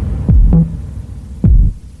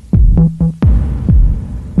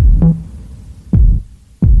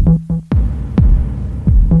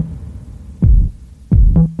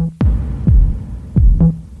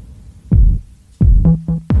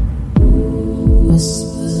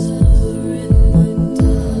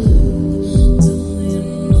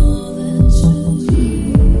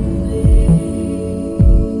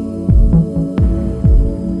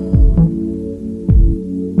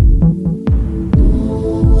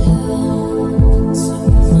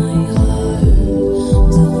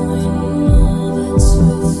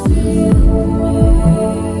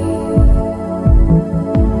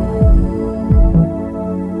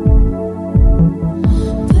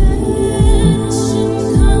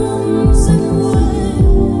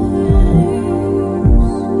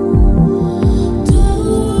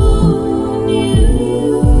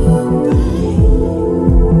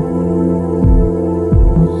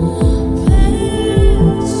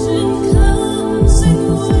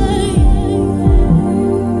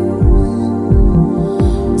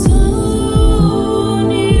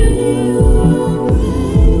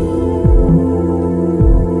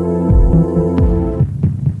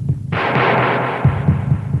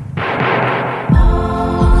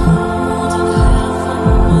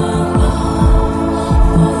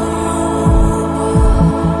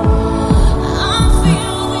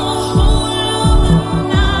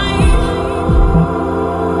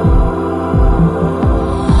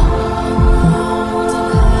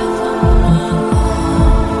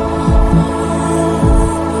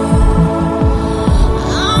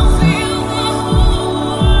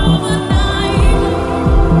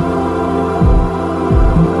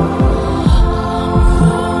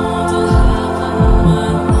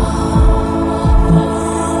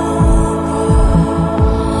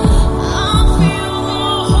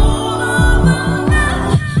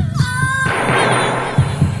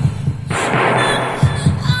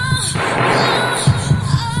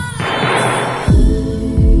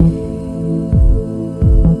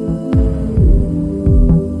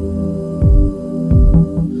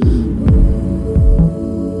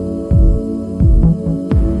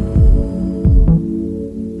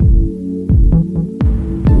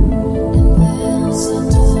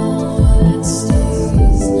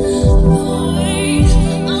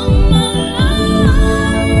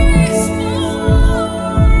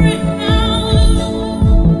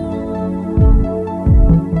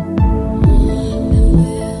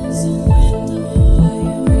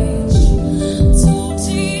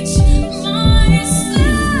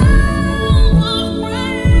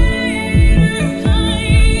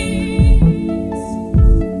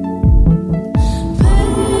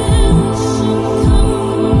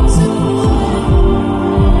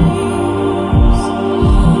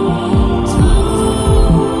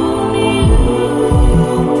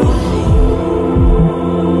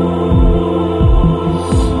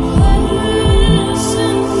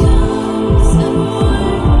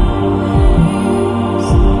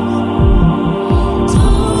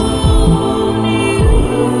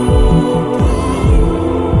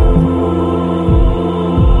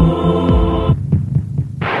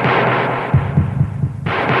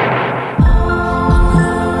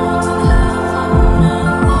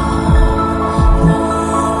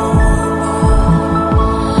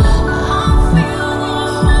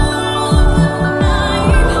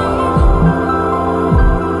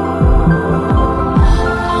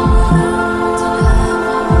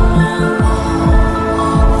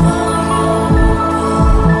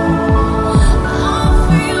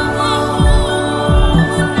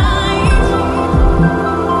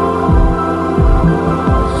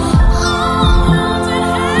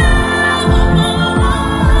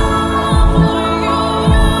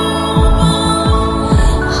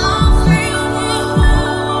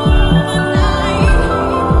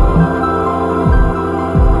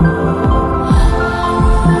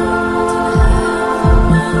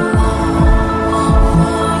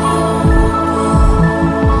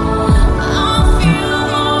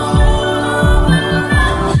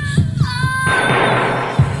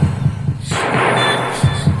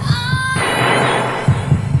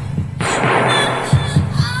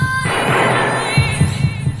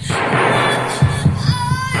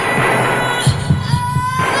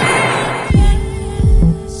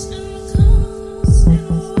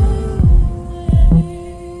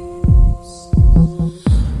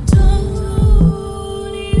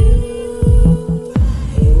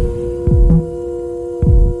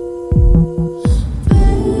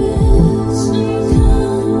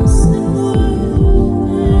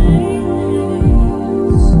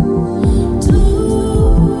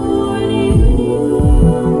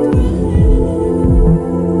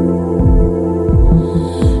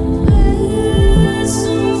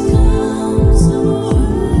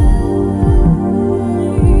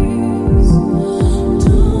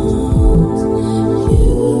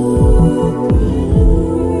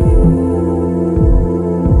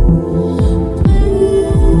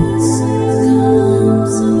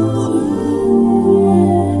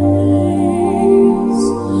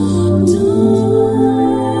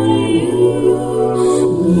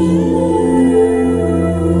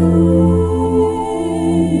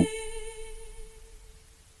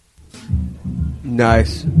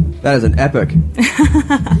 Nice. That is an epic.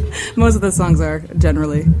 Most of the songs are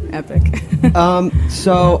generally epic.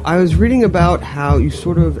 So I was reading about how you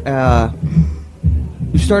sort of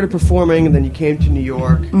you started performing, and then you came to New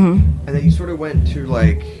York, and then you sort of went to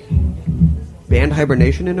like band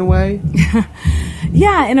hibernation in a way.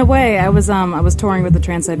 Yeah, in a way. I was touring with the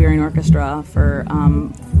Trans-Siberian Orchestra for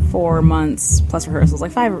 4 months plus rehearsals,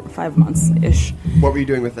 like five months ish. What were you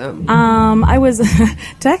doing with them? I was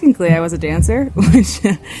technically I was a dancer, which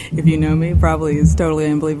if you know me probably is totally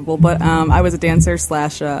unbelievable. But I was a dancer /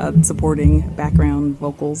 supporting background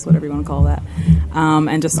vocals, whatever you want to call that,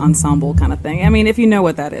 and just ensemble kind of thing. I mean, if you know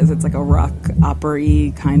what that is, it's like a rock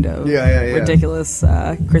opera-y kind of ridiculous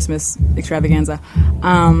Christmas extravaganza.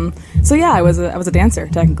 So yeah, I was a dancer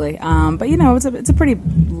technically, but you know, it's a pretty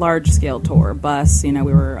large scale tour. Bus, you know,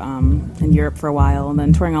 we were in Europe for a while, and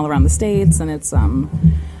then touring all around the States, and it's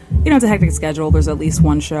you know, it's a hectic schedule. There's at least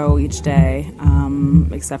one show each day,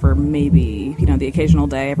 except for maybe, you know, the occasional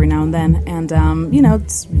day every now and then. And, you know,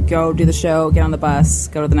 it's go do the show, get on the bus,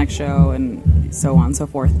 go to the next show, and so on and so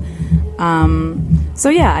forth. So,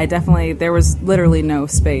 yeah, there was literally no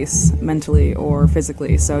space mentally or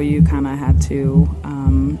physically, so you kind of had to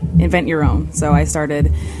invent your own. So I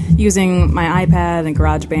started using my iPad and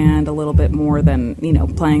GarageBand a little bit more than, you know,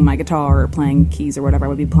 playing my guitar or playing keys or whatever I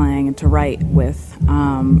would be playing to write with.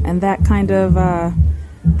 And that kind of,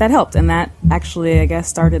 that helped. And that actually, I guess,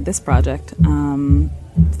 started this project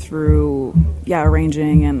through,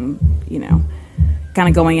 arranging and, you know, kind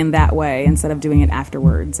of going in that way instead of doing it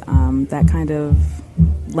afterwards. That kind of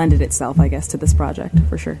lended itself, I guess, to this project,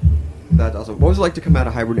 for sure. That's awesome. What was it like to come out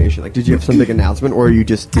of hibernation? Like, did you have some big announcement, or you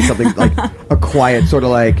just did something like a quiet sort of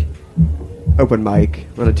like open mic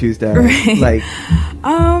on a Tuesday? Right. Like,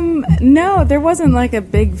 no, there wasn't like a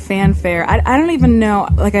big fanfare. I don't even know.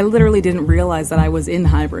 Like, I literally didn't realize that I was in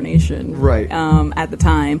hibernation. Right. At the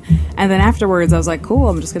time, and then afterwards, I was like, cool.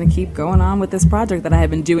 I'm just going to keep going on with this project that I had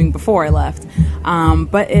been doing before I left.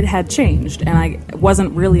 But it had changed, and I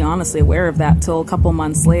wasn't really honestly aware of that till a couple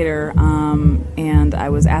months later. And I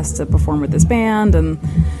was asked to perform with this band, and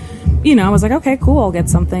you know, I was like, okay, cool, I'll get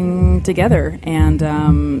something together, and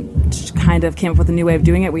just kind of came up with a new way of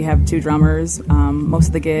doing it. We have 2 drummers, most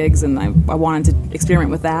of the gigs, and I wanted to experiment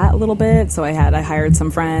with that a little bit, so I hired some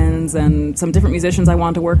friends and some different musicians I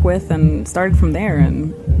wanted to work with, and started from there,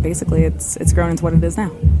 and basically it's grown into what it is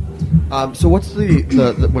now. So what's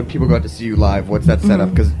the when people go out to see you live, what's that setup?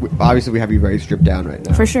 Because obviously we have you very stripped down right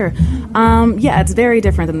now. For sure. Yeah, it's very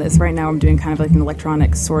different than this. Right now I'm doing kind of like an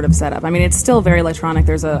electronic sort of setup. I mean, it's still very electronic.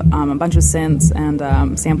 There's a bunch of synths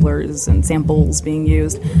and samplers and samples being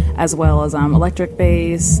used, as well as electric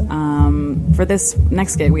bass. For this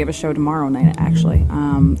next gig, we have a show tomorrow night, actually,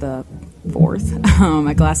 the 4th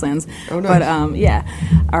at Glasslands. Oh, nice. But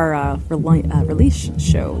our release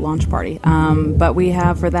show, launch party. But we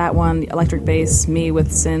have for that one electric bass, me with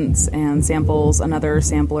synths and samples, another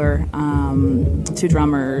sampler, 2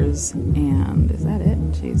 drummers, and is that it?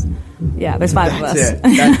 Jeez. Yeah, there's 5 of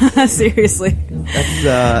us. Seriously.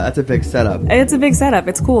 That's a big setup. It's a big setup.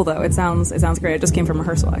 It's cool though. It sounds great. It just came from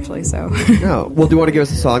rehearsal actually. So. No. Well, do you want to give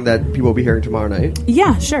us a song that people will be hearing tomorrow night?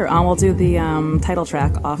 Yeah, sure. We'll do the title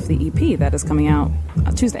track off the EP that is coming out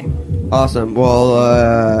Tuesday. Awesome. Well,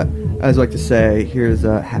 as I like to say, here's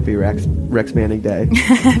Happy Rex Manning Day.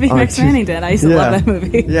 Happy Rex Manning Day. I used to love that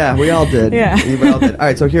movie. Yeah, we all did. Yeah. We all did. All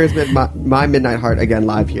right, so here's my Midnight Heart again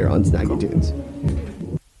live here on Snaggy Tunes.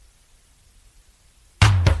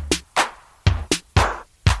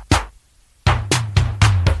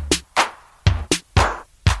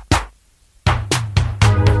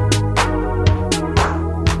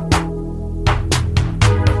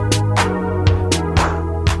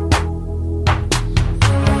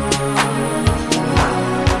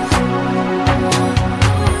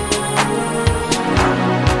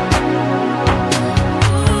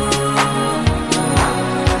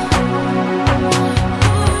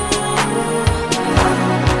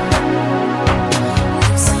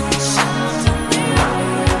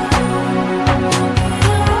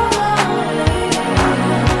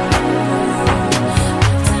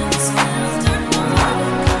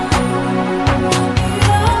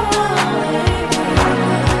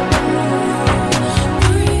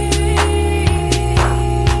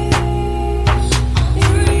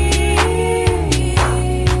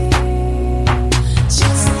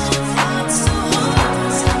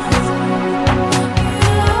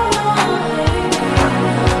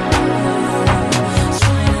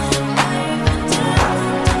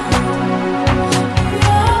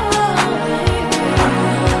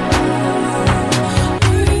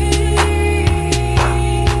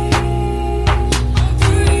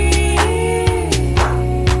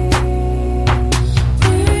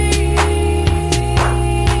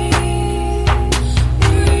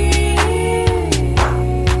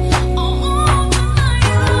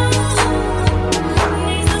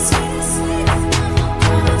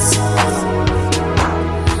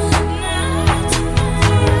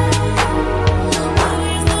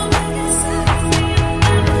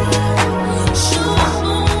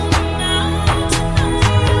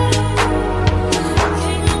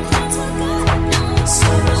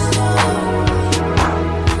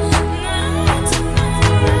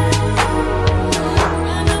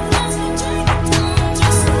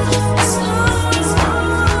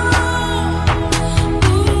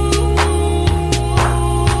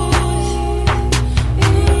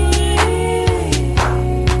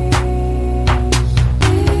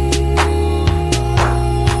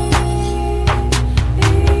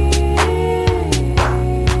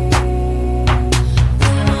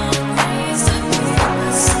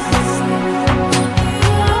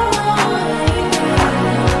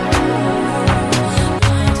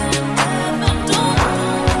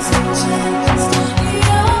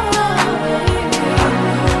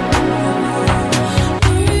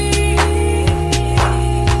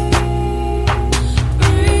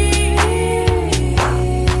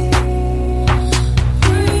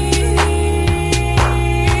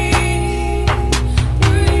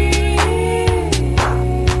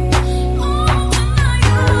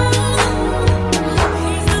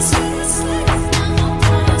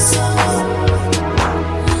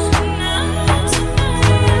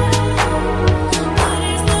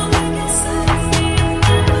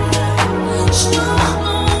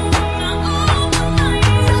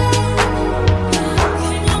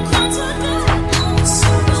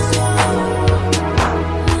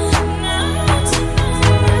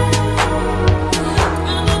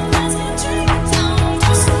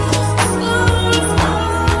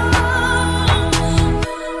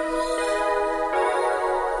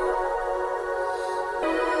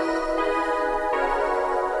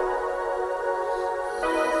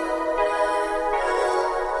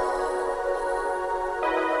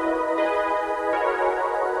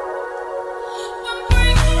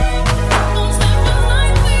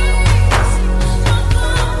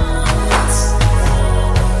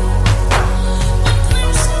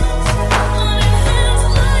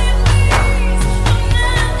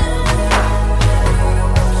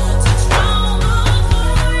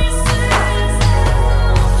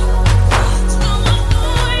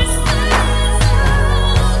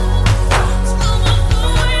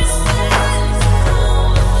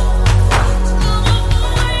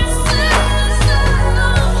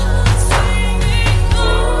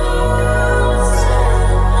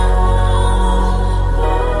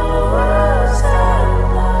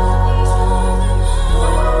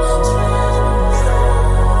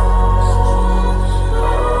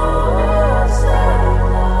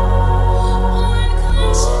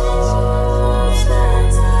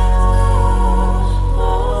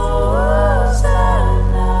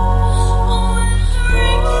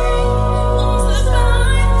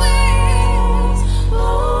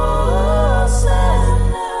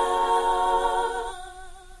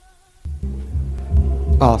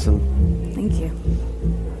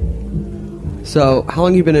 So, how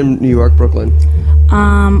long have you been in New York, Brooklyn?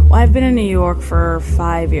 I've been in New York for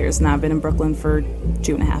 5 years now. I've been in Brooklyn for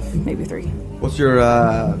 2.5, maybe 3. What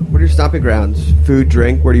are your stomping grounds? Food,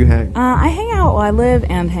 drink, where do you hang? I hang out, I live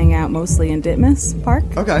and hang out mostly in Ditmas Park.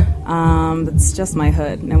 Okay. That's just my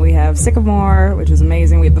hood. And we have Sycamore, which is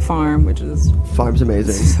amazing. We have the farm, which is... Farm's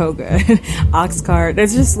amazing. So good. Oxcart.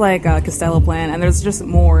 There's just like Costello Plan, and there's just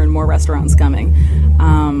more and more restaurants coming.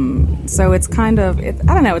 So it's kind of, I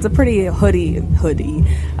don't know, it's a pretty hoodie.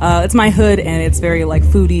 It's my hood, and it's very like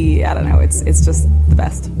foodie. I don't know, it's just the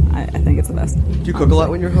best. I think it's the best. Do you cook a lot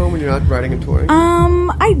when you're home, when you're not riding and touring?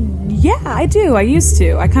 I do. I used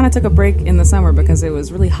to. I kind of took a break in the summer because it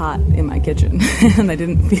was really hot in my kitchen, and I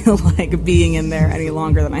didn't feel like being in there any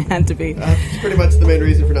longer than I had to be. That's pretty much the main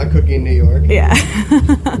reason for not cooking in New York. Yeah.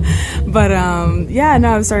 But,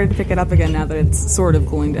 I've started to pick it up again now that it's sort of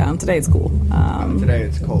cooling down. Today it's cool. Today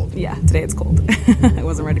it's cold. Yeah, today it's cold. I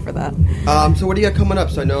wasn't ready for that. So what do you got coming up?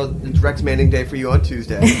 So I know it's Rex Manning Day for you on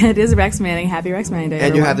Tuesday. It is Rex Manning. Happy Rex Manning Day, And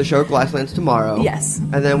everyone. you have the show at Glasslands tomorrow. Yes.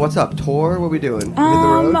 And then what's up? Tour? What are we doing? We hit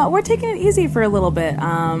the road? We're taking it easy for a little bit.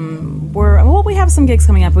 We have some gigs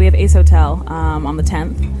coming up. We have Ace Hotel on the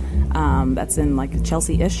 10th. That's in like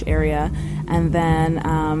Chelsea-ish area. And then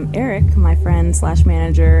Eric, my friend /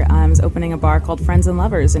 manager, is opening a bar called Friends and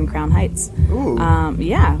Lovers in Crown Heights. Ooh.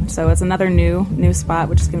 So it's another new spot,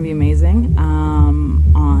 which is going to be amazing.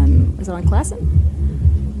 Is it on Classen?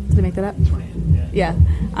 Did I make that up? Yeah.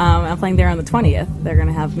 I'm playing there on the 20th. They're going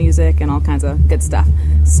to have music and all kinds of good stuff.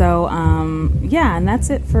 So, and that's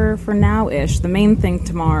it for now-ish. The main thing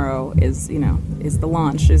tomorrow is the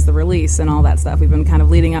launch, is the release and all that stuff. We've been kind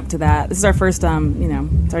of leading up to that. This is our first,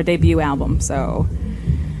 it's our debut album, so,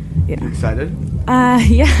 You excited?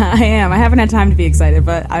 Yeah, I am. I haven't had time to be excited,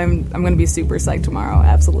 but I'm going to be super psyched tomorrow.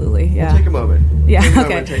 Absolutely. Yeah. We'll take a moment. Yeah, Take a okay.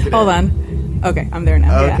 moment, take it Hold in. on. Okay, I'm there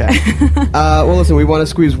now. Okay. Yeah. Well, listen, we want to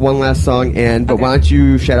squeeze one last song in, but why don't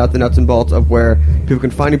you shout out the nuts and bolts of where people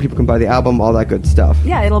can find you, people can buy the album, all that good stuff.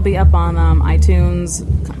 Yeah, it'll be up on iTunes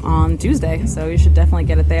on Tuesday, so you should definitely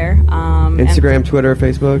get it there. Instagram, Twitter,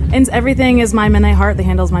 Facebook? And everything is My Midnight Heart. The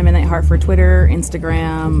handle's My Midnight Heart for Twitter,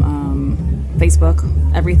 Instagram, Facebook,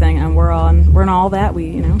 everything. And we're on all that.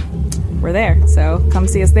 We're there. So come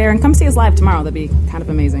see us there, and come see us live tomorrow. That'd be kind of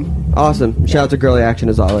amazing. Awesome. Shout out to Girly Action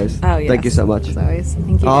as always. Oh, yes. Thank you so much. As always.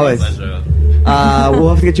 Thank you. Always. Pleasure. We'll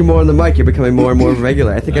have to get you more on the mic. You're becoming more and more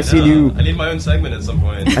regular. I think I've seen you. I need my own segment at some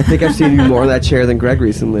point. I think I've seen you more in that chair than Greg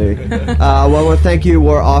recently. Well, thank you.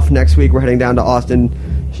 We're off next week. We're heading down to Austin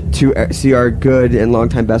to see our good and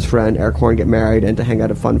longtime best friend Eric Horn get married and to hang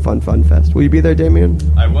out at Fun Fest. Will you be there, Damien?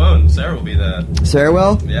 I won't. Sarah will be there. Sarah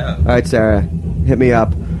will? Yeah. All right, Sarah. Hit me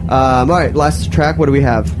up. All right, last track. What do we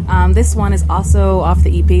have? This one is also off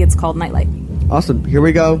the EP. It's called Nightlight. Awesome. Here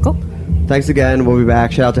we go. Cool. Thanks again. We'll be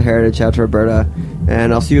back. Shout out to Heritage. Shout out to Roberta.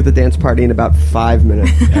 And I'll see you at the dance party in about 5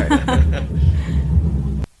 minutes. All right.